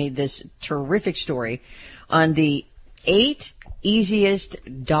sent me this terrific story on the 8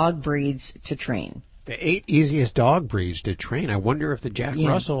 easiest dog breeds to train. The 8 easiest dog breeds to train. I wonder if the Jack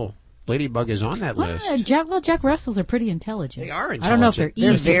Russell Ladybug is on that list. Jack Russells are pretty intelligent. They are intelligent. I don't know if they're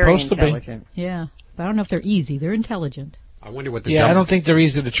easy. They're very intelligent. Yeah, but I don't know if they're easy. They're intelligent. I wonder what the I don't think they're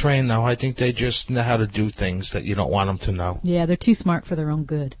easy to train, though. I think they just know how to do things that you don't want them to know. Yeah, they're too smart for their own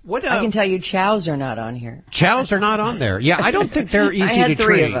good. What I can tell you, chows are not on here. Chows are not on there. Yeah, I don't think they're easy to train. I had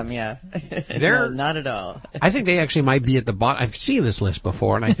 3 of them, yeah. They're no, not at all. I think they actually might be at the bottom. I've seen this list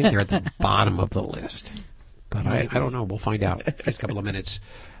before, and I think they're at the bottom of the list. But I don't know. We'll find out in just a couple of minutes.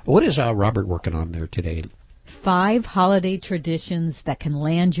 What is Robert working on there today? 5 holiday traditions that can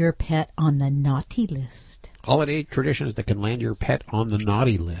land your pet on the naughty list. Holiday traditions that can land your pet on the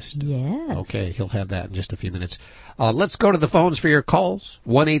naughty list. Yes. Okay, he'll have that in just a few minutes. Let's go to the phones for your calls.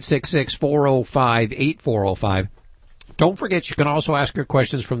 1-866-405-8405. Don't forget, you can also ask your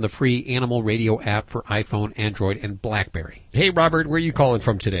questions from the free Animal Radio app for iPhone, Android, and BlackBerry. Hey, Robert, where are you calling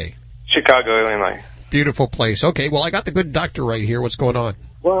from today? Chicago, Illinois. Beautiful place. Okay, well, I got the good doctor right here. What's going on?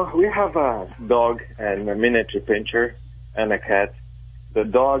 Well, we have a dog and a miniature pincher and a cat. The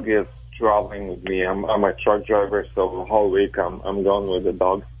dog is traveling with me. I'm a truck driver, so the whole week I'm gone with the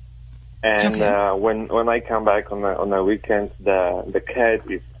dog. And when I come back on the weekends, the cat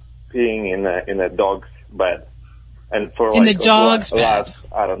is peeing in a dog's bed. And for in the dog's bed. Last,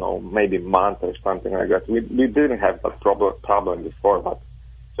 I don't know, maybe month or something like that. We didn't have that problem before, but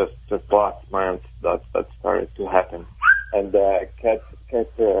just last month that started to happen. And cat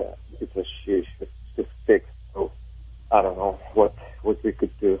she's sick, so I don't know what we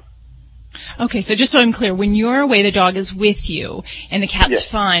could do. Okay, so just so I'm clear, when you're away, the dog is with you, and the cat's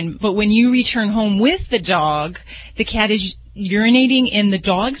fine. But when you return home with the dog, the cat is urinating in the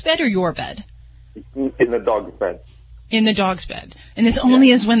dog's bed or your bed? In the dog's bed. In the dog's bed. And this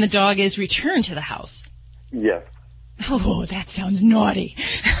only is when the dog is returned to the house? Yes. Oh, that sounds naughty.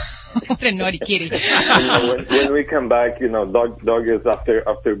 What a naughty kitty. When we come back, dog is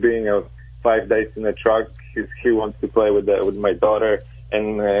after being 5 days in the truck, he wants to play with my daughter,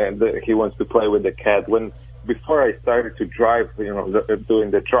 and he wants to play with the cat. Before I started to drive,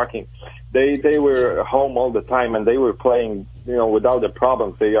 doing the trucking, they were home all the time and they were playing, without the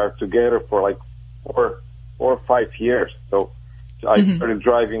problems. They are together for like 4 or 5 years. So I started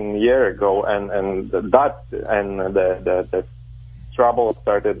driving a year ago, and the trouble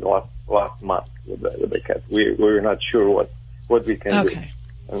started last month with the cat. We were not sure what we can do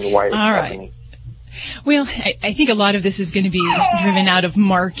and why it's happening. Right. Well, I think a lot of this is going to be driven out of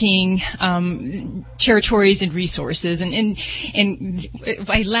marking territories and resources, and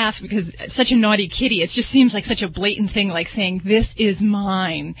I laugh because it's such a naughty kitty. It just seems like such a blatant thing, like saying, "This is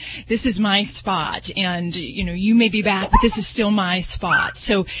mine. This is my spot," and you may be back, but this is still my spot.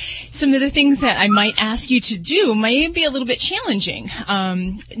 So, some of the things that I might ask you to do might be a little bit challenging.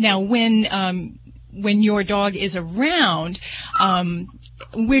 Now, when your dog is around,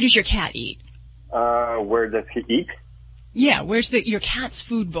 where does your cat eat? Where does he eat? Yeah, where's your cat's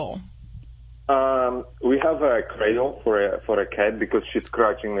food bowl? We have a cradle for a cat because she's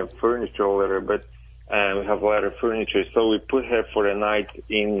scratching the furniture a little bit, and we have a lot of furniture. So we put her for a night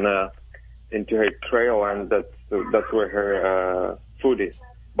into her cradle, and that's where her food is.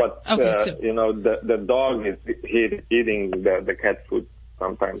 But the dog is eating the cat food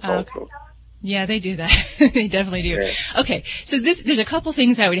sometimes also. Yeah, they do that. They definitely do. Yeah. Okay, so there's a couple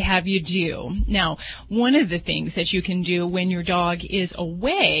things I would have you do. Now, one of the things that you can do when your dog is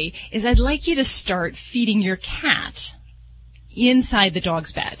away is I'd like you to start feeding your cat inside the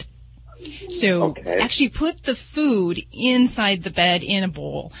dog's bed. So actually put the food inside the bed in a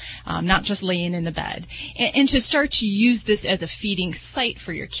bowl, not just laying in the bed, and to start to use this as a feeding site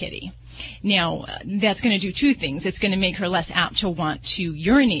for your kitty. Now, that's going to do two things. It's going to make her less apt to want to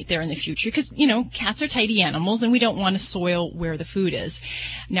urinate there in the future because, cats are tidy animals and we don't want to soil where the food is.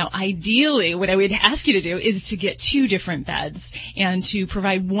 Now, ideally, what I would ask you to do is to get 2 different beds and to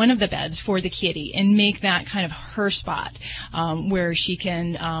provide one of the beds for the kitty and make that kind of her spot where she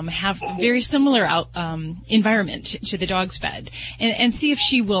can have a very similar environment to the dog's bed and see if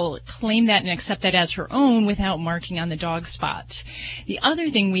she will claim that and accept that as her own without marking on the dog spot. The other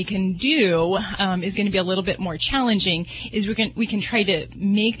thing we can do is going to be a little bit more challenging is we can try to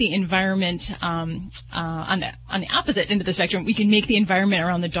make the environment on the opposite end of the spectrum. We can make the environment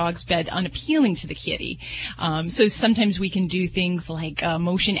around the dog's bed unappealing to the kitty. So sometimes we can do things like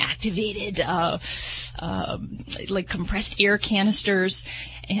motion activated like compressed air canisters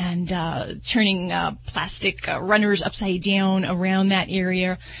and turning plastic runners upside down around that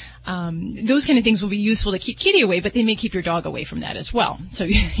area. Those kind of things will be useful to keep kitty away, but they may keep your dog away from that as well. So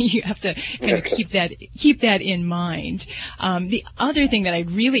you have to kind of keep that in mind. The other thing that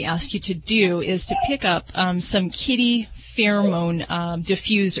I'd really ask you to do is to pick up some kitty pheromone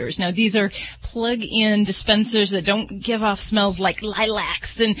diffusers. Now, these are plug-in dispensers that don't give off smells like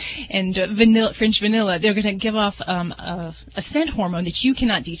lilacs and vanilla, French vanilla. They're going to give off a scent hormone that you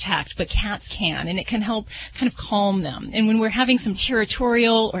cannot detect, but cats can, and it can help kind of calm them. And when we're having some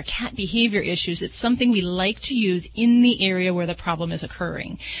territorial or cat behavior issues, it's something we like to use in the area where the problem is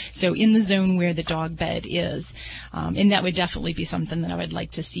occurring. So in the zone where the dog bed is. And that would definitely be something that I would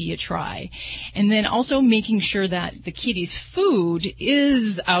like to see you try. And then also making sure that the kitty's food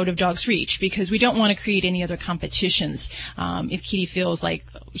is out of dog's reach, because we don't want to create any other competitions. If kitty feels like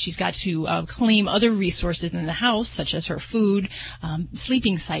she's got to claim other resources in the house, such as her food,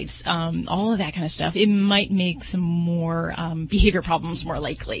 sleeping sites, all of that kind of stuff, it might make some more behavior problems more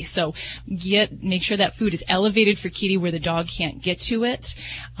likely. So make sure that food is elevated for kitty where the dog can't get to it,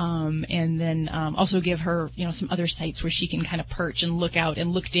 and then also give her some other sites where she can kind of perch and look out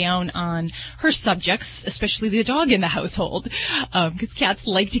and look down on her subjects, especially the dog in the household, because cats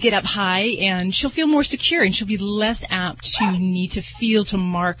like to get up high, and she'll feel more secure and she'll be less apt to need to feel to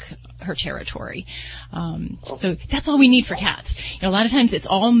mark her territory. So that's all we need for cats. A lot of times it's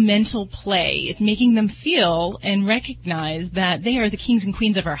all mental play. It's making them feel and recognize that they are the kings and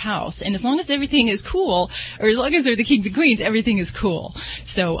queens of our house. And as long as everything is cool, or as long as they're the kings and queens, everything is cool.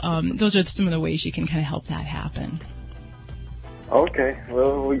 So those are some of the ways you can kind of help that happen. Okay.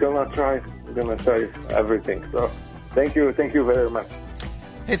 Well, we're going to try everything. So thank you very much.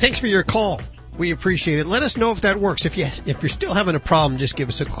 Hey, thanks for your call. We appreciate it. Let us know if that works. If you're still having a problem, just give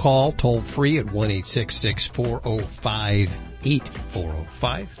us a call toll free at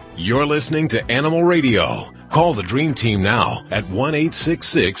 1-866-405-8405. You're listening to Animal Radio. Call the Dream Team now at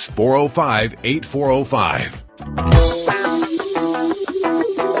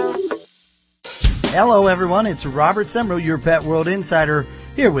 1-866-405-8405. Hello, everyone. It's Robert Semro, your Pet World Insider,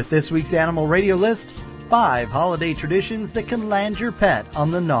 here with this week's Animal Radio list, 5 holiday traditions that can land your pet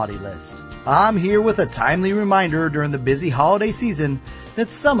on the naughty list. I'm here with a timely reminder during the busy holiday season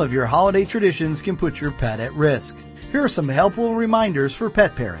that some of your holiday traditions can put your pet at risk. Here are some helpful reminders for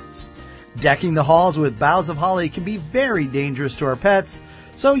pet parents. Decking the halls with boughs of holly can be very dangerous to our pets,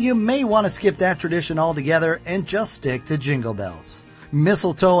 so you may want to skip that tradition altogether and just stick to jingle bells.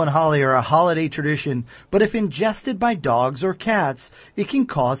 Mistletoe and holly are a holiday tradition, but if ingested by dogs or cats, it can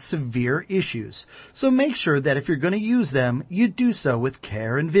cause severe issues. So make sure that if you're going to use them, you do so with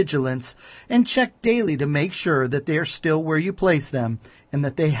care and vigilance, and check daily to make sure that they are still where you place them and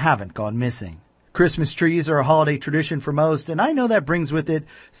that they haven't gone missing. Christmas trees are a holiday tradition for most, and I know that brings with it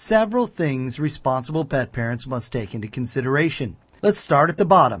several things responsible pet parents must take into consideration. Let's start at the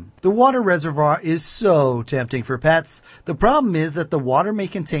bottom. The water reservoir is so tempting for pets. The problem is that the water may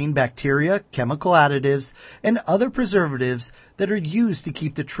contain bacteria, chemical additives, and other preservatives that are used to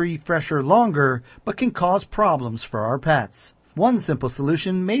keep the tree fresher longer, but can cause problems for our pets. One simple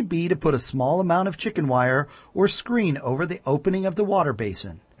solution may be to put a small amount of chicken wire or screen over the opening of the water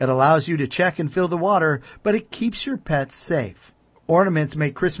basin. It allows you to check and fill the water, but it keeps your pets safe. Ornaments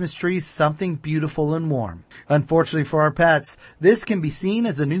make Christmas trees something beautiful and warm. Unfortunately for our pets, this can be seen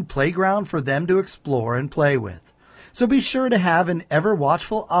as a new playground for them to explore and play with. So be sure to have an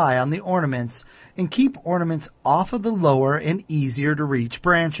ever-watchful eye on the ornaments and keep ornaments off of the lower and easier to reach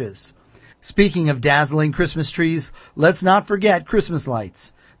branches. Speaking of dazzling Christmas trees, let's not forget Christmas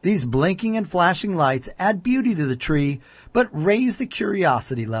lights. These blinking and flashing lights add beauty to the tree, but raise the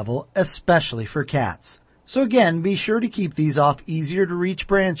curiosity level, especially for cats. So again, be sure to keep these off easier to reach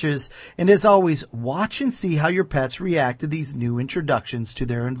branches, and as always, watch and see how your pets react to these new introductions to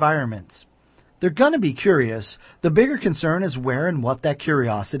their environments. They're going to be curious. The bigger concern is where and what that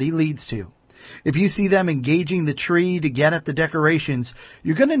curiosity leads to. If you see them engaging the tree to get at the decorations,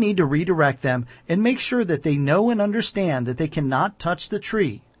 you're going to need to redirect them and make sure that they know and understand that they cannot touch the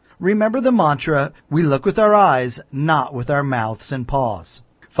tree. Remember the mantra, we look with our eyes, not with our mouths and paws.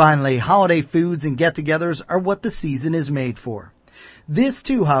 Finally, holiday foods and get-togethers are what the season is made for. This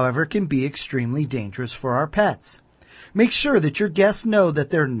too, however, can be extremely dangerous for our pets. Make sure that your guests know that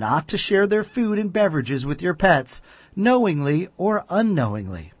they're not to share their food and beverages with your pets, knowingly or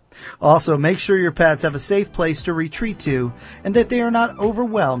unknowingly. Also, make sure your pets have a safe place to retreat to and that they are not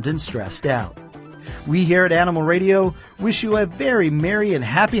overwhelmed and stressed out. We here at Animal Radio wish you a very merry and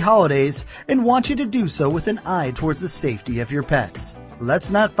happy holidays and want you to do so with an eye towards the safety of your pets.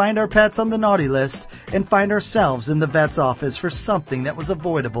 Let's not find our pets on the naughty list and find ourselves in the vet's office for something that was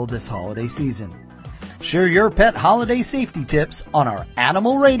avoidable this holiday season. Share your pet holiday safety tips on our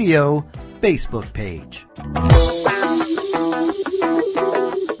Animal Radio Facebook page.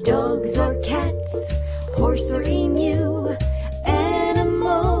 Dogs or cats, horse or emu,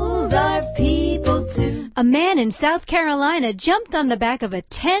 animals are people too. A man in South Carolina jumped on the back of a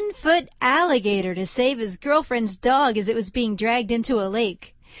 10-foot alligator to save his girlfriend's dog as it was being dragged into a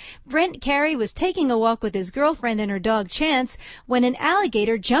lake. Brent Carey was taking a walk with his girlfriend and her dog Chance when an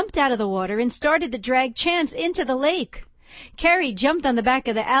alligator jumped out of the water and started to drag Chance into the lake. Carey jumped on the back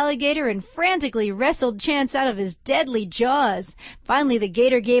of the alligator and frantically wrestled Chance out of his deadly jaws. Finally, the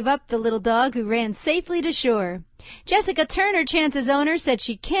gator gave up the little dog, who ran safely to shore. Jessica Turner, Chance's owner, said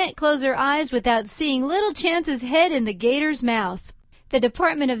she can't close her eyes without seeing little Chance's head in the gator's mouth. The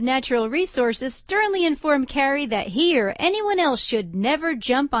Department of Natural Resources sternly informed Carey that he or anyone else should never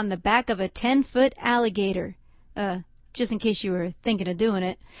jump on the back of a 10-foot alligator. Just in case you were thinking of doing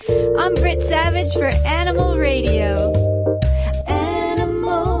it. I'm Britt Savage for Animal Radio.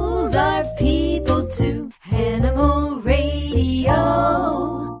 Animals are people too. Animal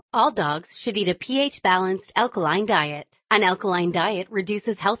Radio. All dogs should eat a pH-balanced alkaline diet. An alkaline diet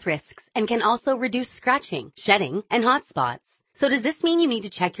reduces health risks and can also reduce scratching, shedding, and hot spots. So does this mean you need to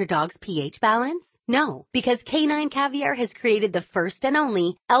check your dog's pH balance? No, because Canine Caviar has created the first and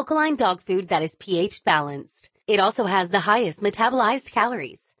only alkaline dog food that is pH balanced. It also has the highest metabolized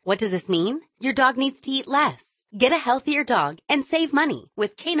calories. What does this mean? Your dog needs to eat less. Get a healthier dog and save money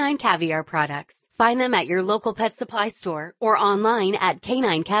with Canine Caviar products. Find them at your local pet supply store or online at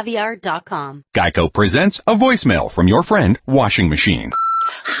caninecaviar.com. Geico presents a voicemail from your friend, Washing Machine.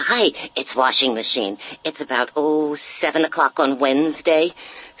 Hi, it's Washing Machine. It's about, 7 o'clock on Wednesday.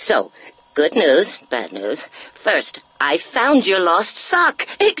 So, good news, bad news. First, I found your lost sock.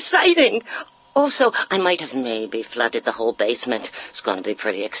 Exciting! Also, I might have maybe flooded the whole basement. It's going to be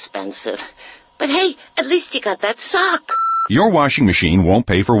pretty expensive. But hey, at least you got that sock. Your washing machine won't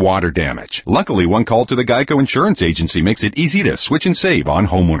pay for water damage. Luckily, one call to the Geico Insurance Agency makes it easy to switch and save on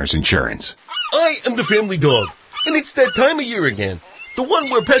homeowners insurance. I am the family dog, and it's that time of year again. The one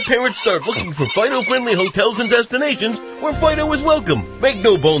where pet parents start looking for Fido-friendly hotels and destinations where Fido is welcome. Make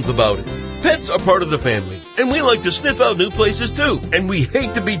no bones about it. Pets are part of the family, and we like to sniff out new places too, and we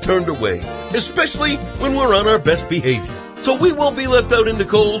hate to be turned away, especially when we're on our best behavior. So we won't be left out in the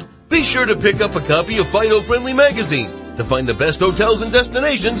cold. Be sure to pick up a copy of Fido Friendly Magazine to find the best hotels and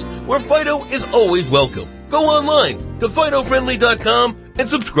destinations where Fido is always welcome. Go online to FidoFriendly.com and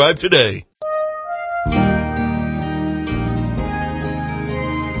subscribe today.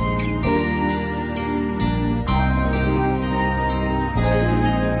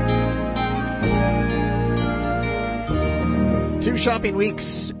 Two shopping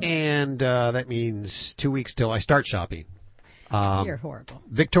weeks, and that means 2 weeks till I start shopping. You're horrible.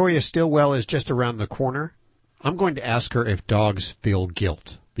 Victoria Stilwell is just around the corner. I'm going to ask her if dogs feel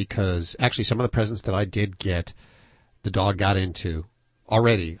guilt, because actually some of the presents that I did get, the dog got into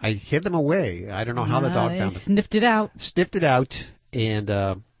already. I hid them away. I don't know how the dog found them. Sniffed it out. Sniffed it out, and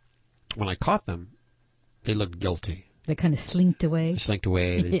when I caught them, they looked guilty. They kind of slinked away. Slinked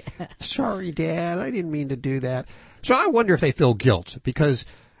away. Yeah. Sorry, Dad, I didn't mean to do that. So I wonder if they feel guilt, because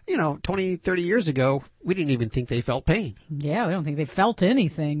 20, 30 years ago, we didn't even think they felt pain. Yeah, we don't think they felt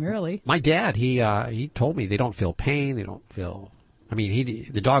anything, really. My dad, he told me they don't feel pain. They don't feel. I mean,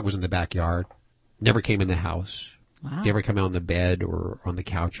 the dog was in the backyard, never came in the house, never come out on the bed or on the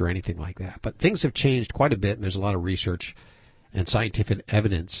couch or anything like that. But things have changed quite a bit, and there's a lot of research and scientific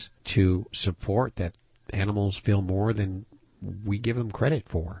evidence to support that animals feel more than we give them credit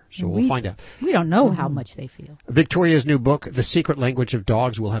for. So we'll find out. We don't know how much they feel. Victoria's new book, The Secret Language of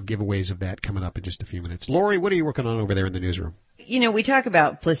Dogs, will have giveaways of that coming up in just a few minutes. Lori, what are you working on over there in the newsroom? We talk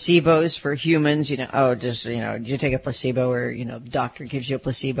about placebos for humans, you take a placebo or, the doctor gives you a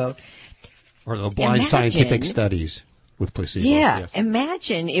placebo. Or the blind scientific studies with placebo. Yeah. Yes.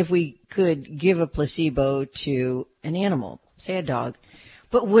 Imagine if we could give a placebo to an animal, say a dog,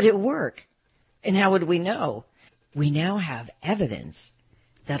 but would it work? And how would we know? We now have evidence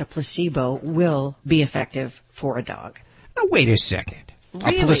that a placebo will be effective for a dog. Now, wait a second.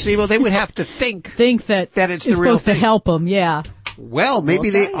 Really? A placebo, they would have to think that it's the real supposed to thing. help them, yeah. Well, maybe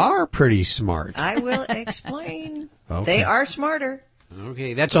they are pretty smart. I will explain. Okay. They are smarter.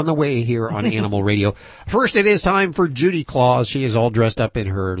 Okay, that's on the way here on Animal Radio. First, it is time for Judy Claus. She is all dressed up in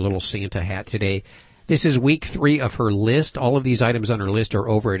her little Santa hat today. This is week 3 of her list. All of these items on her list are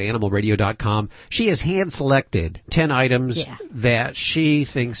over at animalradio.com. She has hand-selected 10 items that she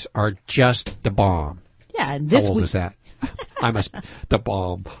thinks are just the bomb. Yeah, and this How old is that? The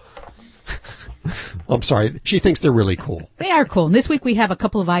bomb. I'm sorry. She thinks they're really cool. They are cool. And this week we have a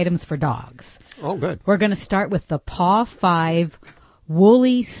couple of items for dogs. Oh, good. We're going to start with the Paw 5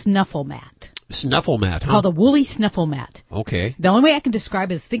 Woolly Snuffle Mat. Snuffle mat, It's called a woolly snuffle mat. Okay. The only way I can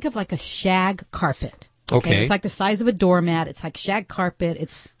describe it is think of like a shag carpet. Okay. It's like the size of a doormat. It's like shag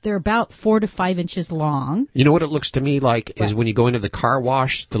carpet. They're about 4 to 5 inches long. You know what it looks to me like is when you go into the car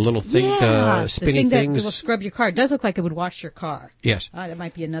wash, the little thing, spinny the thing things. that will scrub your car. It does look like it would wash your car. Yes. That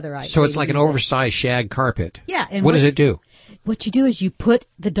might be another item. So it's like an oversized shag carpet. Yeah. And what does it do? What you do is you put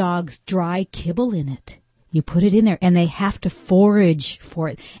the dog's dry kibble in it. You put it in there, and they have to forage for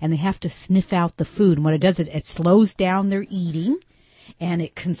it, and they have to sniff out the food. And what it does is it slows down their eating, and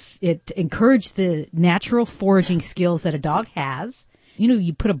it encourages the natural foraging skills that a dog has. You know,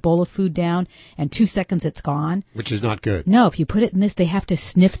 you put a bowl of food down, and 2 seconds it's gone. Which is not good. No, if you put it in this, they have to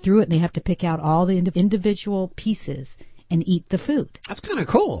sniff through it, and they have to pick out all the individual pieces and eat the food. That's kind of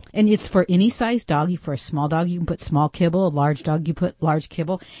cool. And it's for any size dog. For a small dog, you can put small kibble. A large dog, you put large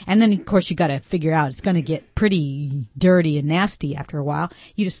kibble. And then, of course, you got to figure out it's going to get pretty dirty and nasty after a while.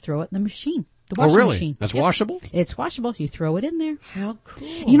 You just throw it in the machine. The washing machine. That's washable? It's washable. You throw it in there. How cool.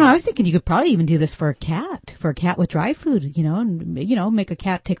 You know, I was thinking you could probably even do this for a cat with dry food, and, make a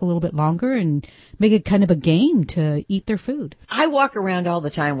cat take a little bit longer and make it kind of a game to eat their food. I walk around all the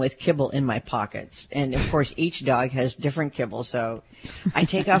time with kibble in my pockets. And, of course, each dog has different kibble. So I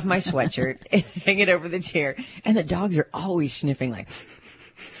take off my sweatshirt and hang it over the chair. And the dogs are always sniffing like...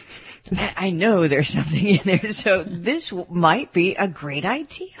 I know there's something in there, so this might be a great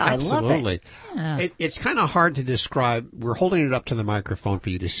idea. Absolutely. I love it. Yeah. It's kind of hard to describe. We're holding it up to the microphone for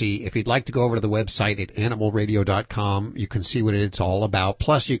you to see. If you'd like to go over to the website at animalradio.com, you can see what it's all about.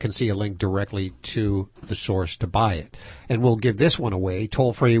 Plus, you can see a link directly to the source to buy it. And we'll give this one away,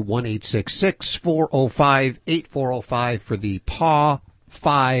 toll-free 1-866-405-8405 for the Paw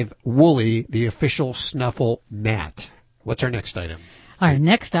 5 Woolly, the official snuffle mat. What's our next item? Our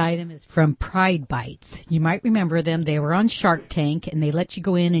next item is from Pride Bites. You might remember them. They were on Shark Tank, and they let you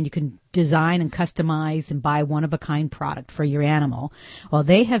go in and you can design and customize and buy one-of-a-kind product for your animal. Well,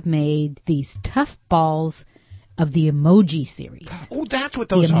 they have made these tough balls of the emoji series. Oh, that's what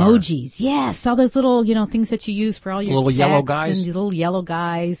those the are. Emojis, yes. All those little, things that you use for all your little yellow texts guys? and the little yellow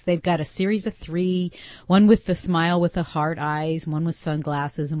guys. They've got a series of 3, one with the smile with the heart eyes, one with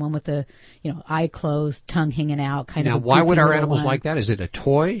sunglasses, and one with the, eye closed, tongue hanging out, kind of. Now, why would our animals like that? Is it a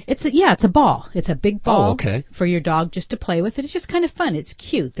toy? It's a ball. It's a big ball okay. for your dog just to play with. It's just kind of fun. It's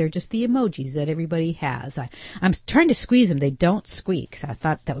cute. They're just the emojis that everybody has. I'm trying to squeeze them. They don't squeak. So I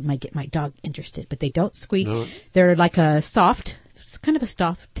thought that might get my dog interested, but they don't squeak. No. They're like it's kind of a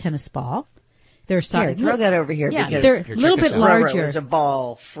soft tennis ball. They're soft. Here, throw that over here because they're a little bit larger. Is a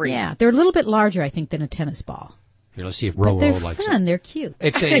ball free. Yeah, they're a little bit larger, I think, than a tennis ball. Here, let's see if Roro they're likes fun. it. They're cute.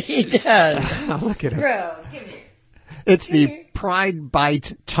 It's he does. Look at him. Rose, come here. It's the Pride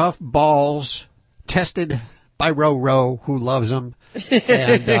Bite Tough Balls, tested by Roro, who loves them.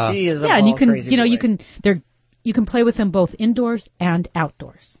 And, he is a ball and you can, crazy boy. you can play with them both indoors and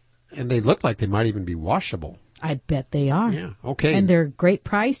outdoors. And they look like they might even be washable. I bet they are. Yeah, okay. And they're great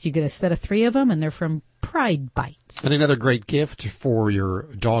price. You get a set of 3 of them, and they're from Pride Bites. And another great gift for your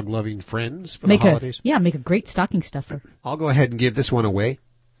dog-loving friends for the holidays. Make a great stocking stuffer. I'll go ahead and give this one away.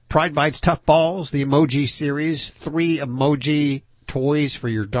 Pride Bites Tough Balls, the emoji series, 3 emoji toys for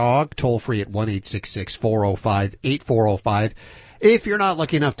your dog, toll free at 1-866-405-8405. If you're not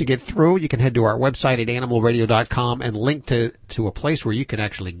lucky enough to get through, you can head to our website at animalradio.com and link to a place where you can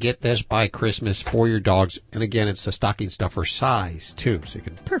actually get this by Christmas for your dogs. And again, it's a stocking stuffer size, too, so you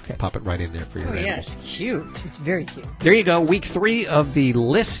can pop it right in there for your animals. Yes, cute. It's very cute. There you go, week 3 of the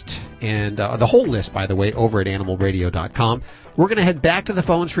list and the whole list, by the way, over at animalradio.com. We're going to head back to the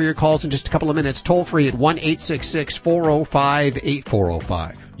phones for your calls in just a couple of minutes. Toll free at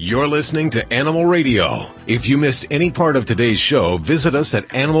 1-866-405-8405. You're listening to Animal Radio. If you missed any part of today's show, visit us at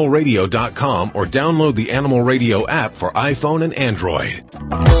animalradio.com or download the Animal Radio app for iPhone and Android.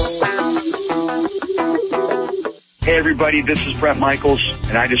 Hey everybody, this is Bret Michaels,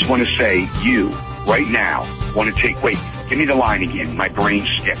 and I just want to say, you, right now, want to take, wait, give me the line again, my brain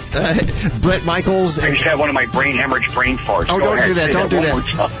skipped. Bret Michaels. I just had one of my brain hemorrhage brain farts. Oh, don't do that, don't do that.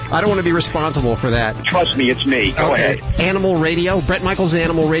 More I don't want to be responsible for that. Trust me, it's me. Go ahead. Animal Radio, Bret Michaels,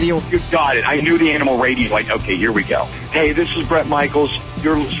 Animal Radio. You got it. I knew the Animal Radio, okay, here we go. Hey, this is Bret Michaels.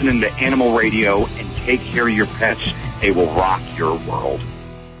 You're listening to Animal Radio, and take care of your pets. They will rock your world.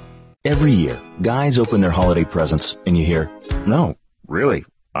 Every year, guys open their holiday presents and you hear, "No, really,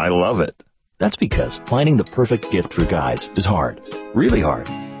 I love it." That's because finding the perfect gift for guys is hard. Really hard.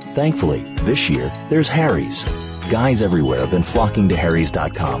 Thankfully, this year, there's Harry's. Guys everywhere have been flocking to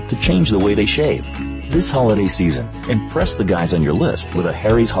Harry's.com to change the way they shave. This holiday season, impress the guys on your list with a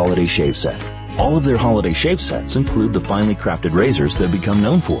Harry's holiday shave set. All of their holiday shave sets include the finely crafted razors they've become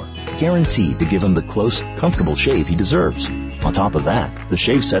known for, guaranteed to give him the close, comfortable shave he deserves. On top of that, the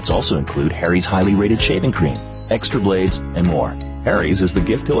shave sets also include Harry's highly rated shaving cream, extra blades, and more. Harry's is the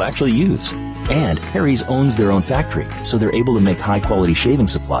gift he'll actually use. And Harry's owns their own factory, so they're able to make high-quality shaving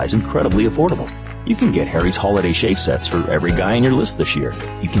supplies incredibly affordable. You can get Harry's holiday shave sets for every guy on your list this year.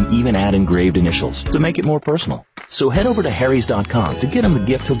 You can even add engraved initials to make it more personal. So head over to Harry's.com to get him the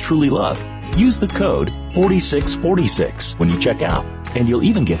gift he'll truly love. Use the code 4646 when you check out, and you'll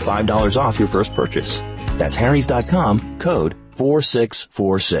even get $5 off your first purchase. That's Harry's.com, code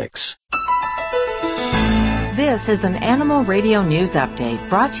 4646. This is an Animal Radio News Update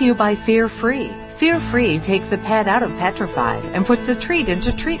brought to you by Fear Free. Fear Free takes the pet out of petrified and puts the treat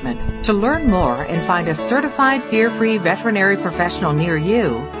into treatment. To learn more and find a certified Fear Free veterinary professional near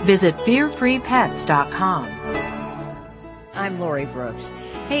you, visit fearfreepets.com. I'm Lori Brooks.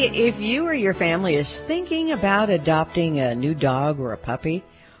 Hey, if you or your family is thinking about adopting a new dog or a puppy,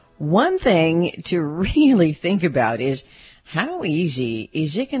 one thing to really think about is how easy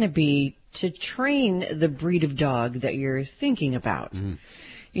is it going to be to train the breed of dog that you're thinking about?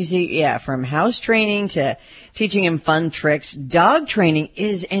 You see, from house training to teaching him fun tricks, dog training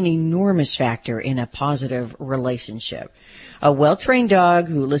is an enormous factor in a positive relationship. A well-trained dog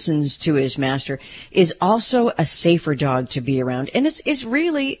who listens to his master is also a safer dog to be around, and it's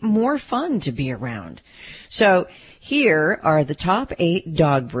really more fun to be around. So here are the top 8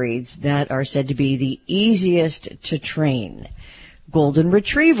 dog breeds that are said to be the easiest to train. Golden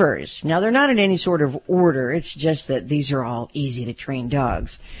Retrievers. Now, they're not in any sort of order. It's just that these are all easy to train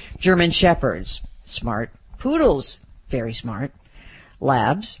dogs. German Shepherds. Smart. Poodles. Very smart.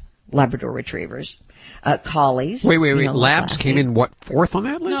 Labs. Labrador Retrievers. Collies. Wait. Labs came in, what, 4th on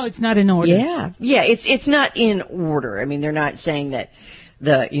that list? No, it's not in order. Yeah, it's not in order. I mean, they're not saying that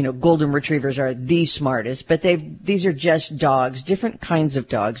the, Golden Retrievers are the smartest, but these are just dogs, different kinds of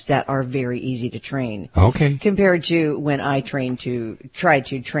dogs that are very easy to train. Okay. Compared to when I tried to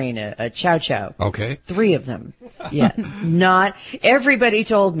train a Chow Chow. Okay. 3 of them. Yeah. Not everybody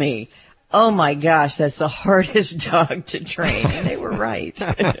told me, "Oh my gosh, that's the hardest dog to train." And they were right.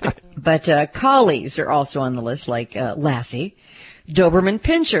 But collies are also on the list, like Lassie. Doberman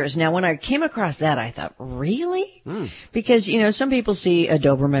Pinschers. Now, when I came across that, I thought, really? Because, some people see a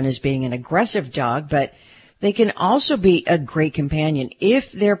Doberman as being an aggressive dog, but they can also be a great companion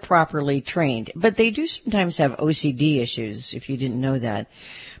if they're properly trained. But they do sometimes have OCD issues, if you didn't know that.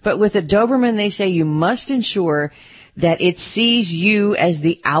 But with a Doberman, they say you must ensure that it sees you as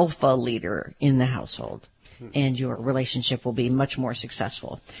the alpha leader in the household, and your relationship will be much more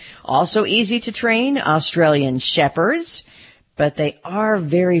successful. Also easy to train, Australian Shepherds. But they are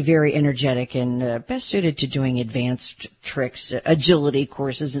very, very energetic and best suited to doing advanced tricks, agility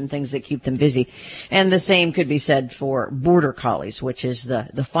courses, and things that keep them busy. And the same could be said for Border Collies, which is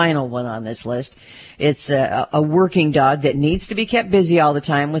the final one on this list. It's a working dog that needs to be kept busy all the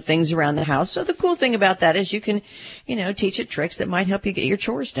time with things around the house. So the cool thing about that is you can, teach it tricks that might help you get your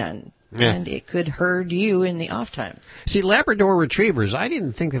chores done. Yeah. And it could herd you in the off time. See, Labrador Retrievers, I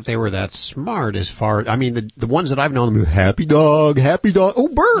didn't think that they were that smart as far, the ones that I've known, happy dog, oh,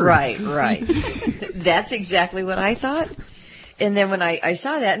 bird. Right. That's exactly what I thought. And then when I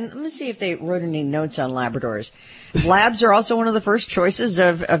saw that, and let me see if they wrote any notes on Labradors. Labs are also one of the first choices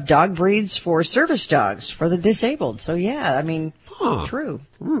of dog breeds for service dogs for the disabled. So true.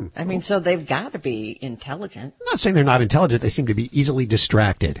 So they've got to be intelligent. I'm not saying they're not intelligent. They seem to be easily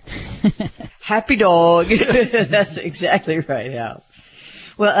distracted. Happy dog. That's exactly right, Al.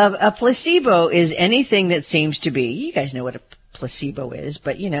 Well, a placebo is anything that seems to be, you guys know what a placebo is,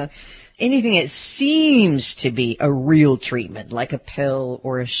 but anything that seems to be a real treatment, like a pill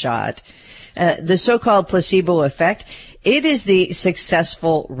or a shot. The so-called placebo effect, it is the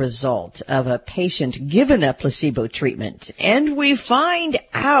successful result of a patient given a placebo treatment. And we find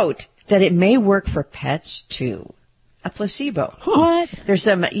out that it may work for pets too. A placebo. What? There's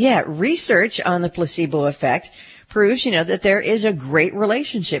some, research on the placebo effect proves, that there is a great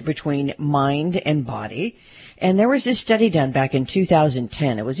relationship between mind and body. And there was this study done back in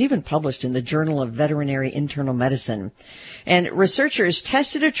 2010. It was even published in the Journal of Veterinary Internal Medicine. And researchers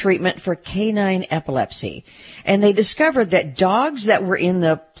tested a treatment for canine epilepsy. And they discovered that dogs that were in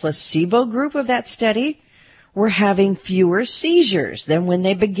the placebo group of that study were having fewer seizures than when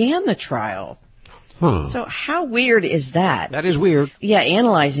they began the trial. Huh. So how weird is that? That is weird. Yeah,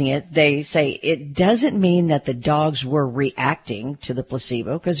 analyzing it, they say it doesn't mean that the dogs were reacting to the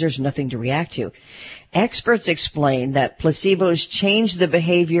placebo because there's nothing to react to. Experts explain that placebos change the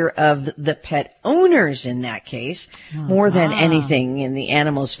behavior of the pet owners in that case more than anything in the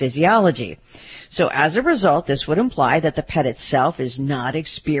animal's physiology. So as a result, this would imply that the pet itself is not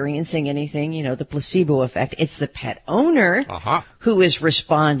experiencing anything, the placebo effect. It's the pet owner who is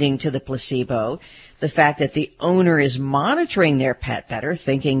responding to the placebo. The fact that the owner is monitoring their pet better,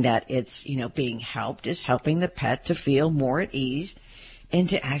 thinking that it's, being helped, is helping the pet to feel more at ease and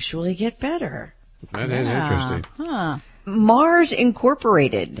to actually get better. That is interesting. Huh. Mars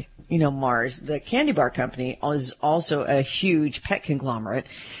Incorporated, Mars, the candy bar company, is also a huge pet conglomerate,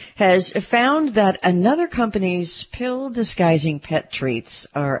 has found that another company's pill disguising pet treats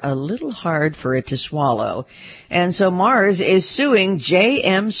are a little hard for it to swallow. And so Mars is suing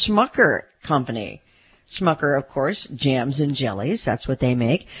J.M. Smucker Company. Smucker, of course, jams and jellies. That's what they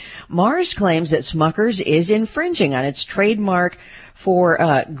make. Mars claims that Smucker's is infringing on its trademark for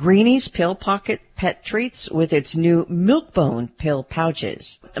Greenie's Pill Pocket pet treats with its new Milk-Bone pill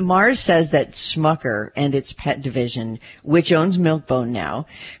pouches. Mars says that Smucker and its pet division, which owns Milk-Bone now,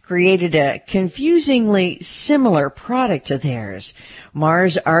 created a confusingly similar product to theirs.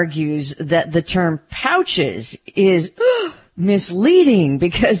 Mars argues that the term pouches is misleading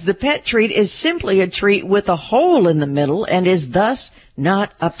because the pet treat is simply a treat with a hole in the middle and is thus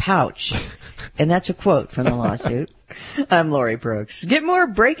not a pouch. And that's a quote from the lawsuit. I'm Lori Brooks. Get more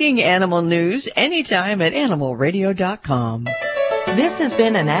breaking animal news anytime at animalradio.com. This has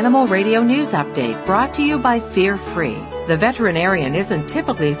been an Animal Radio News Update brought to you by Fear Free. The veterinarian isn't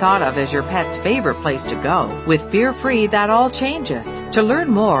typically thought of as your pet's favorite place to go. With Fear Free, that all changes. To learn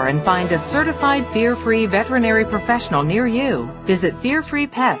more and find a certified Fear Free veterinary professional near you, visit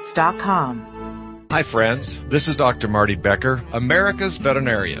fearfreepets.com. Hi friends, this is Dr. Marty Becker, America's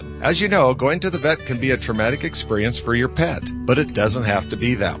veterinarian. As you know, going to the vet can be a traumatic experience for your pet, but it doesn't have to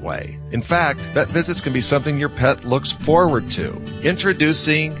be that way. In fact, vet visits can be something your pet looks forward to.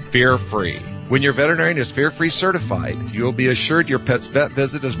 Introducing Fear Free. When your veterinarian is fear-free certified, you will be assured your pet's vet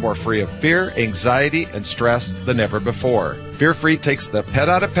visit is more free of fear, anxiety, and stress than ever before. Fear-free takes the pet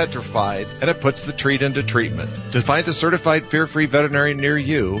out of petrified, and it puts the treat into treatment. To find a certified fear-free veterinarian near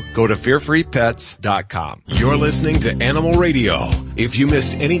you, go to fearfreepets.com. You're listening to Animal Radio. If you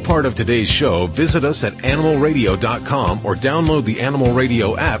missed any part of today's show, visit us at animalradio.com or download the Animal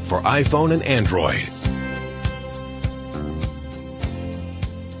Radio app for iPhone and Android.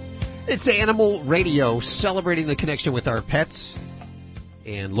 It's Animal Radio, celebrating the connection with our pets.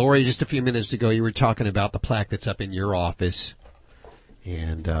 And Lori, just a few minutes ago, you were talking about the plaque that's up in your office.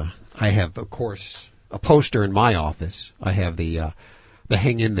 And I have, of course, a poster in my office. I have the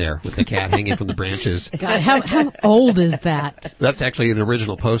hang in there with the cat hanging from the branches. God, how old is that? That's actually an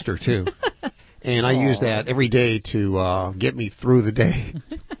original poster, too. And I use that every day to get me through the day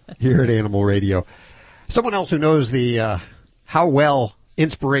here at Animal Radio. Someone else who knows the how well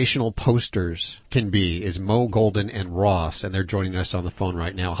inspirational posters can be is Mo Golden and Ross, and they're joining us on the phone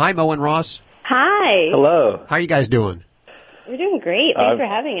right now. Hi, Mo and Ross. Hi. Hello. How are you guys doing? We're doing great. Thanks for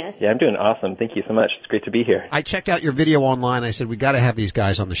having us. Yeah, I'm doing awesome. Thank you so much. It's great to be here. I checked out your video online. I said, we got to have these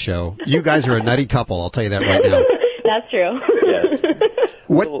guys on the show. You guys are a nutty couple. I'll tell you that right now. That's true. Yeah.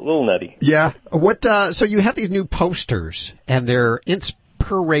 What? A little nutty. Yeah. What? So you have these new posters, and they're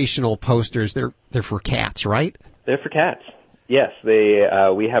inspirational posters. They're for cats, right? They're for cats. Yes,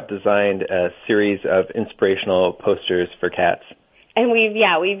 we have designed a series of inspirational posters for cats. And we've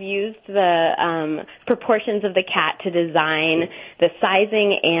used the proportions of the cat to design the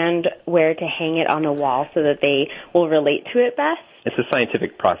sizing and where to hang it on the wall so that they will relate to it best. It's a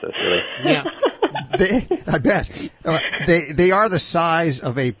scientific process, really. Yeah. I bet. They are the size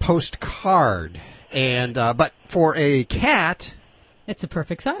of a postcard, and but for a cat, It's a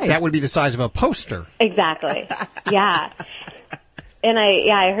perfect size. That would be the size of a poster. Exactly. Yeah. And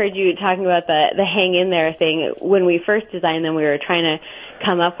I heard you talking about the hang in there thing. When we first designed them, we were trying to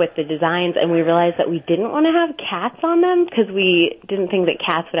come up with the designs, and we realized that we didn't want to have cats on them because we didn't think that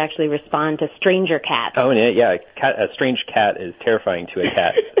cats would actually respond to stranger cats. Oh, yeah. A strange cat is terrifying to a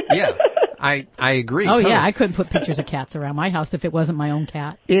cat. Yeah, I agree. Oh, totally. yeah, I couldn't put pictures of cats around my house if it wasn't my own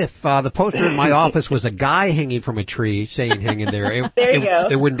cat. If the poster in my office was a guy hanging from a tree saying hang in there, There you go.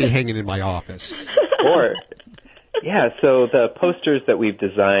 It wouldn't be hanging in my office. Yeah, so the posters that we've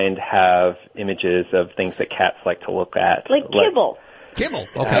designed have images of things that cats like to look at. Like kibble. Kibble,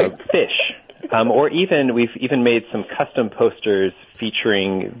 okay. Fish. Or we've even made some custom posters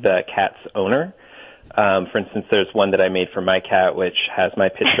featuring the cat's owner. For instance, there's one that I made for my cat, which has my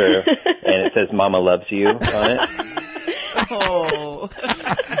picture, and it says "Mama loves you" on it. Oh.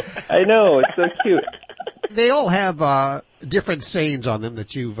 I know, it's so cute. They all have different sayings on them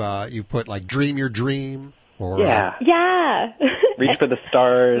that you've put, like "Dream Your Dream." Or, Yeah. Reach for the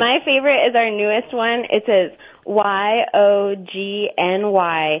stars. My favorite is our newest one. It says YOGNY,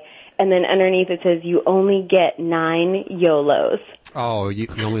 and then underneath it says you only get 9 YOLOs. Oh, you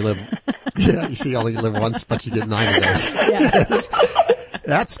only live. Yeah, you see, you only live once, but you get 9 of those. Yeah.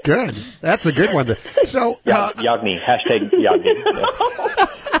 That's good. That's a good one. So, Yagni. Hashtag Yagni.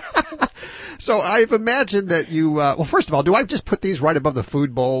 Yeah. So I've imagined that you. Well, first of all, do I just put these right above the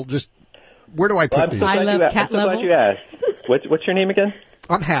food bowl? Just where do I put these? I'm so glad you asked. What's your name again?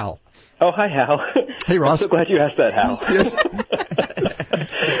 I'm Hal. Oh, hi, Hal. Hey, Ross. I'm so glad you asked that, Hal. Yes.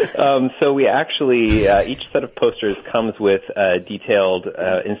 So we actually, each set of posters comes with a detailed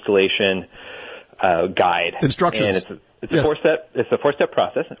installation guide. Instructions. And it's a four-step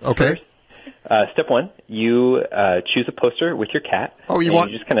process. Okay. First, step 1, you choose a poster with your cat. Oh, you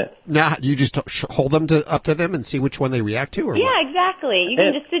just kind of now? You just hold them up to them and see which one they react to, or yeah, what? exactly. You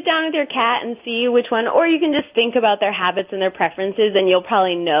can just sit down with your cat and see which one, or you can just think about their habits and their preferences, and you'll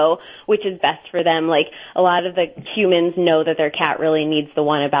probably know which is best for them. Like a lot of the humans know that their cat really needs the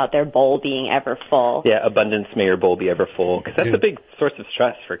one about their bowl being ever full. Yeah, abundance may your bowl be ever full, because that's a big source of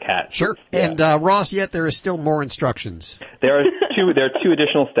stress for cats. Sure. Yeah. And Ross, yet there is still more instructions. There are two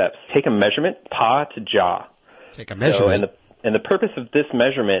additional steps. Take a measurement, paw to jaw. Take a measurement. And the purpose of this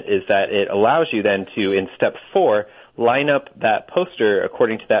measurement is that it allows you then to, in step 4, line up that poster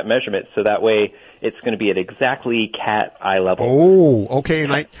according to that measurement, so that way it's going to be at exactly cat eye level. Oh, okay.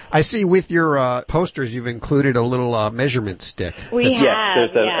 And I see with your posters you've included a little measurement stick. There's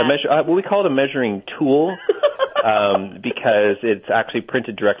a measure. Well, we call it a measuring tool because it's actually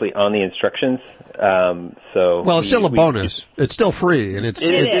printed directly on the instructions. So well, it's still a bonus. It's still free, and it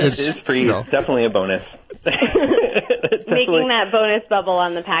is free. It's definitely a bonus. Making that bonus bubble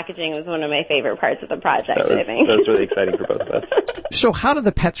on the packaging was one of my favorite parts of the project, I think. That was really exciting for both of us. So how do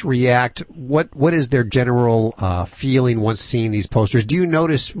the pets react? What is their general feeling once seeing these posters? Do you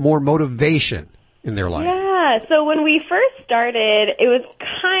notice more motivation in their life? Yeah, so when we first started, it was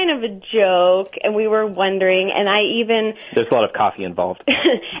kind of a joke, and we were wondering, and I even... There's a lot of coffee involved.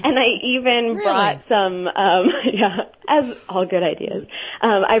 And I even brought some, as all good ideas,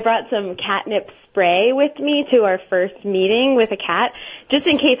 I brought some catnip spray with me to our first meeting with a cat, just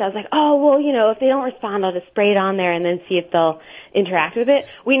in case. I was like, oh, well, if they don't respond, I'll just spray it on there and then see if they'll interact with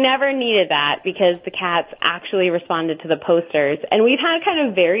it. We never needed that because the cats actually responded to the posters, and we've had kind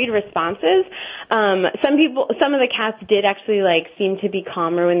of varied responses. Some of the cats did actually seem to be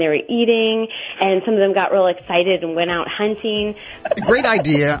calmer when they were eating, and some of them got real excited and went out hunting. Great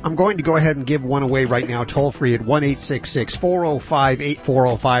idea. I'm going to go ahead and give one away right now, toll free at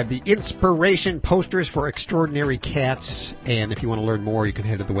 1-866-405-8405. The Inspiration Posters for Extraordinary Cats. And if you want to learn more, you can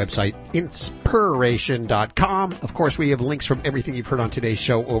head to the website inspiration.com. Of course, we have links from everything you've heard on today's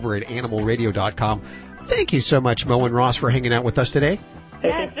show over at animalradio.com. Thank you so much, Mo and Ross, for hanging out with us today. Hey,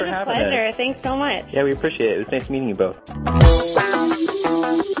 yeah, it's been a pleasure. Thanks so much. Yeah, we appreciate it. It was nice meeting you both.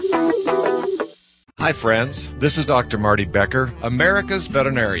 Hi, friends. This is Dr. Marty Becker, America's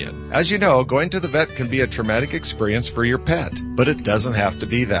veterinarian. As you know, going to the vet can be a traumatic experience for your pet, but it doesn't have to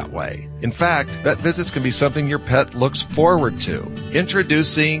be that way. In fact, vet visits can be something your pet looks forward to.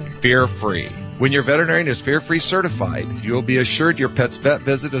 Introducing Fear Free. When your veterinarian is fear-free certified, you will be assured your pet's vet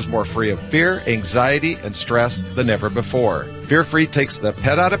visit is more free of fear, anxiety, and stress than ever before. Fear-free takes the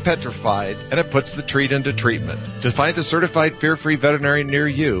pet out of petrified, and it puts the treat into treatment. To find a certified fear-free veterinarian near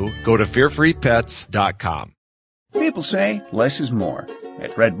you, go to fearfreepets.com. People say less is more.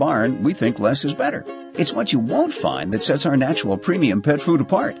 At Red Barn, we think less is better. It's what you won't find that sets our natural premium pet food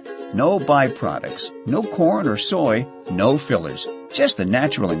apart. No byproducts, no corn or soy, no fillers. Just the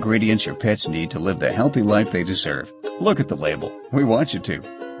natural ingredients your pets need to live the healthy life they deserve. Look at the label. We want you to.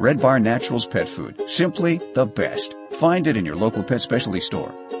 Red Barn Naturals Pet Food. Simply the best. Find it in your local pet specialty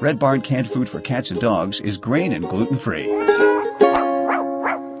store. Red Barn canned food for cats and dogs is grain and gluten-free.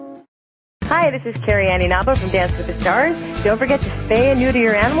 Hi, this is Carrie Annie Naba from Dance with the Stars. Don't forget to spay and neuter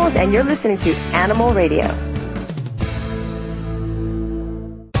your animals, and you're listening to Animal Radio.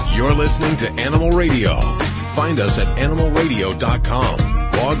 You're listening to Animal Radio. Find us at animalradio.com.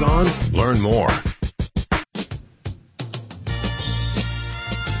 Log on, learn more.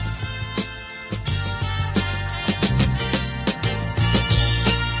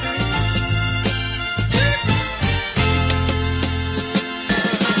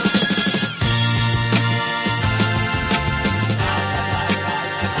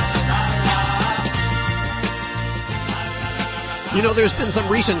 You know, there's been some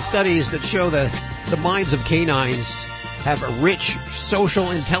recent studies that show that the minds of canines have a rich social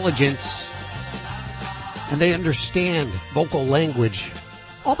intelligence, and they understand vocal language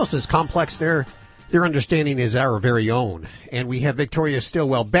almost as complex. Their understanding is our very own. And we have Victoria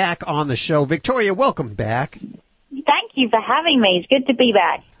Stilwell back on the show. Victoria, welcome back. Thank you for having me. It's good to be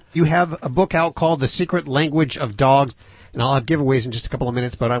back. You have a book out called The Secret Language of Dogs, and I'll have giveaways in just a couple of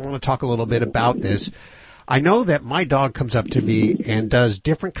minutes, but I want to talk a little bit about this. I know that my dog comes up to me and does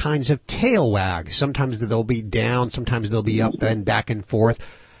different kinds of tail wag. Sometimes they'll be down, sometimes they'll be up and back and forth.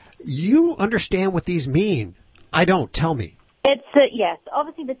 You understand what these mean. I don't. Tell me. Yes.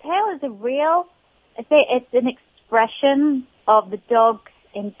 Obviously, the tail is it's an expression of the dog's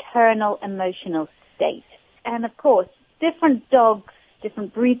internal emotional state. And of course, different dogs,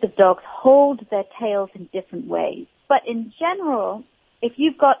 different breeds of dogs hold their tails in different ways. But in general, if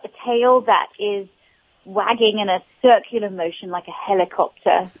you've got a tail that is wagging in a circular motion like a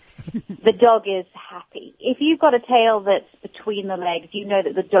helicopter, the dog is happy. If you've got a tail that's between the legs, you know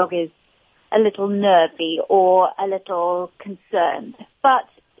that the dog is a little nervy or a little concerned. But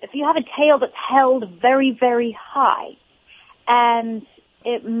if you have a tail that's held very, very high and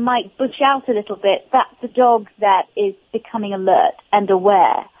it might bush out a little bit, that's the dog that is becoming alert and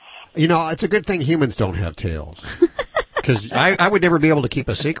aware. You know, it's a good thing humans don't have tails. Because I would never be able to keep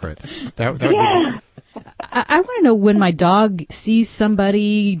a secret. That would yeah. I want to know when my dog sees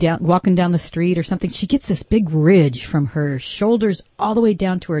somebody walking down the street or something, she gets this big ridge from her shoulders all the way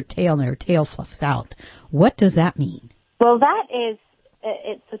down to her tail, and her tail fluffs out. What does that mean? Well, that is,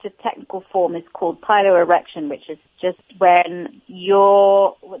 its sort of technical form is called piloerection, which is just when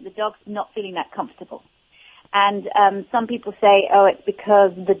the dog's not feeling that comfortable. And some people say, it's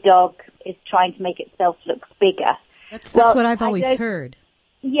because the dog is trying to make itself look bigger. That's what I've always heard.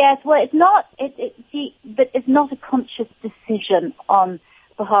 Yes, well, it's not. But it's not a conscious decision on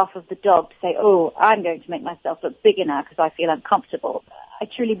behalf of the dog to say, I'm going to make myself look bigger now because I feel uncomfortable. I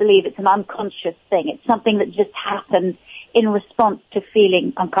truly believe it's an unconscious thing. It's something that just happens in response to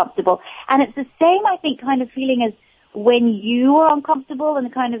feeling uncomfortable. And it's the same, I think, kind of feeling as when you are uncomfortable and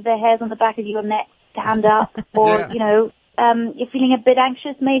the kind of the hairs on the back of your neck stand up, or, yeah. You're feeling a bit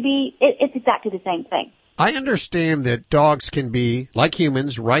anxious maybe. It's exactly the same thing. I understand that dogs can be, like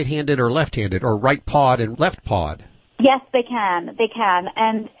humans, right-handed or left-handed, or right-pawed and left-pawed. Yes, they can. They can.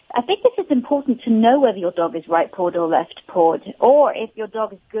 And I think this is important to know whether your dog is right-pawed or left-pawed, or if your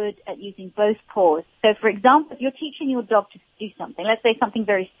dog is good at using both paws. So, for example, if you're teaching your dog to do something, let's say something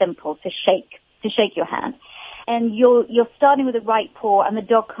very simple, to shake your hand, and you're starting with the right paw and the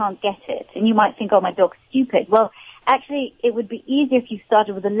dog can't get it, and you might think, my dog's stupid. Well, actually, it would be easier if you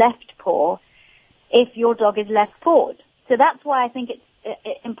started with the left paw if your dog is left-pawed. So that's why I think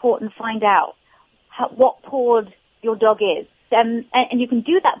it's important to find out what pawed your dog is. And you can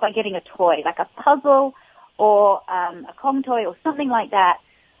do that by getting a toy, like a puzzle or a Kong toy or something like that,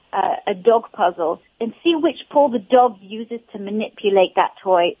 a dog puzzle, and see which paw the dog uses to manipulate that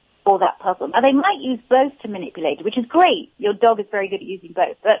toy or that puzzle. Now, they might use both to manipulate it, which is great. Your dog is very good at using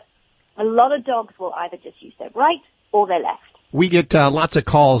both. But a lot of dogs will either just use their right or their left. We get lots of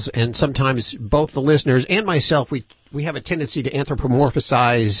calls, and sometimes both the listeners and myself, we have a tendency to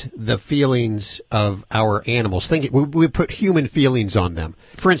anthropomorphize the feelings of our animals. We put human feelings on them.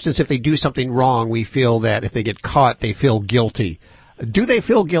 For instance, if they do something wrong, we feel that if they get caught, they feel guilty. Do they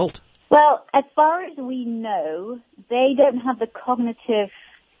feel guilt? Well, as far as we know, they don't have the cognitive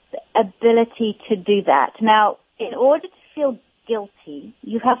ability to do that. Now, in order to feel guilty,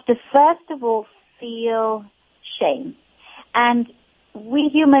 you have to first of all feel shame. And we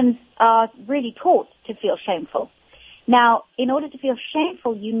humans are really taught to feel shameful. Now, in order to feel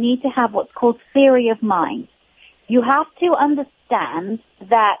shameful, you need to have what's called theory of mind. You have to understand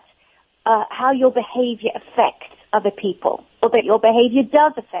that how your behavior affects other people, or that your behavior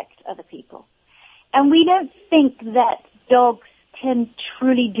does affect other people. And we don't think that dogs can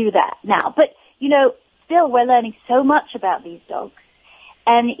truly do that now. But, still we're learning so much about these dogs.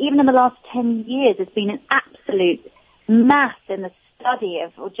 And even in the last 10 years, there's been an absolute mass in the study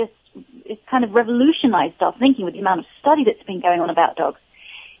of, it's kind of revolutionized our thinking with the amount of study that's been going on about dogs.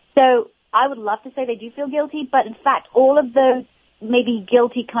 So I would love to say they do feel guilty, but in fact, all of those maybe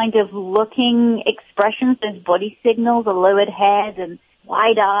guilty kind of looking expressions, those body signals, a lowered head and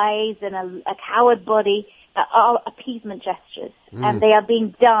wide eyes and a coward body, are appeasement gestures. And they are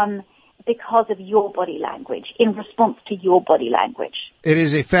being done because of your body language, in response to your body language. It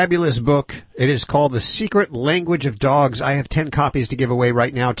is a fabulous book. It is called The Secret Language of Dogs. I have 10 copies to give away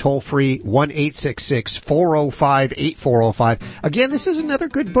right now, toll free, 1-866-405-8405. Again, this is another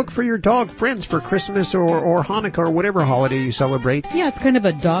good book for your dog friends for Christmas or Hanukkah or whatever holiday you celebrate. Yeah, it's kind of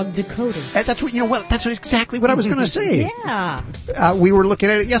a dog decoder. That's what, that's exactly what I was going to say. Yeah. We were looking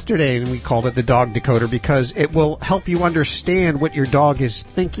at it yesterday and we called it the dog decoder because it will help you understand what your dog is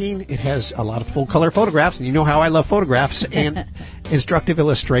thinking. It has a lot of full color photographs, and you know how I love photographs, and instructive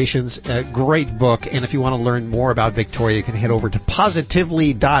illustrations. A great book. And if you want to learn more about Victoria, you can head over to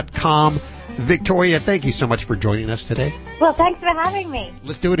positively.com. Victoria, thank you so much for joining us today. Well, thanks for having me.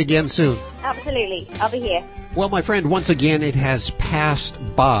 Let's do it again soon. Absolutely. I'll be here. Well, my friend, once again, it has passed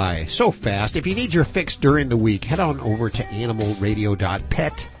by so fast. If you need your fix during the week, head on over to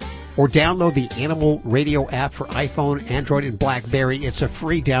animalradio.pet. or download the Animal Radio app for iPhone, Android, and BlackBerry. It's a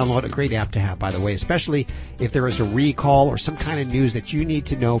free download, a great app to have, by the way, especially if there is a recall or some kind of news that you need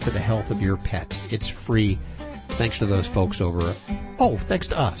to know for the health of your pet. It's free. Thanks to those folks over. Thanks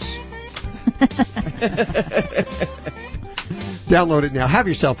to us. Download it now. Have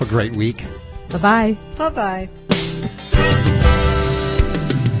yourself a great week. Bye-bye. Bye-bye.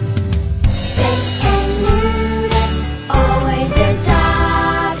 Always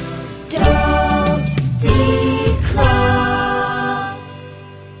adopt, don't declaw.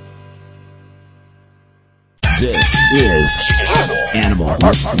 This is Animal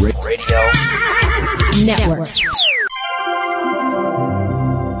Radio Network.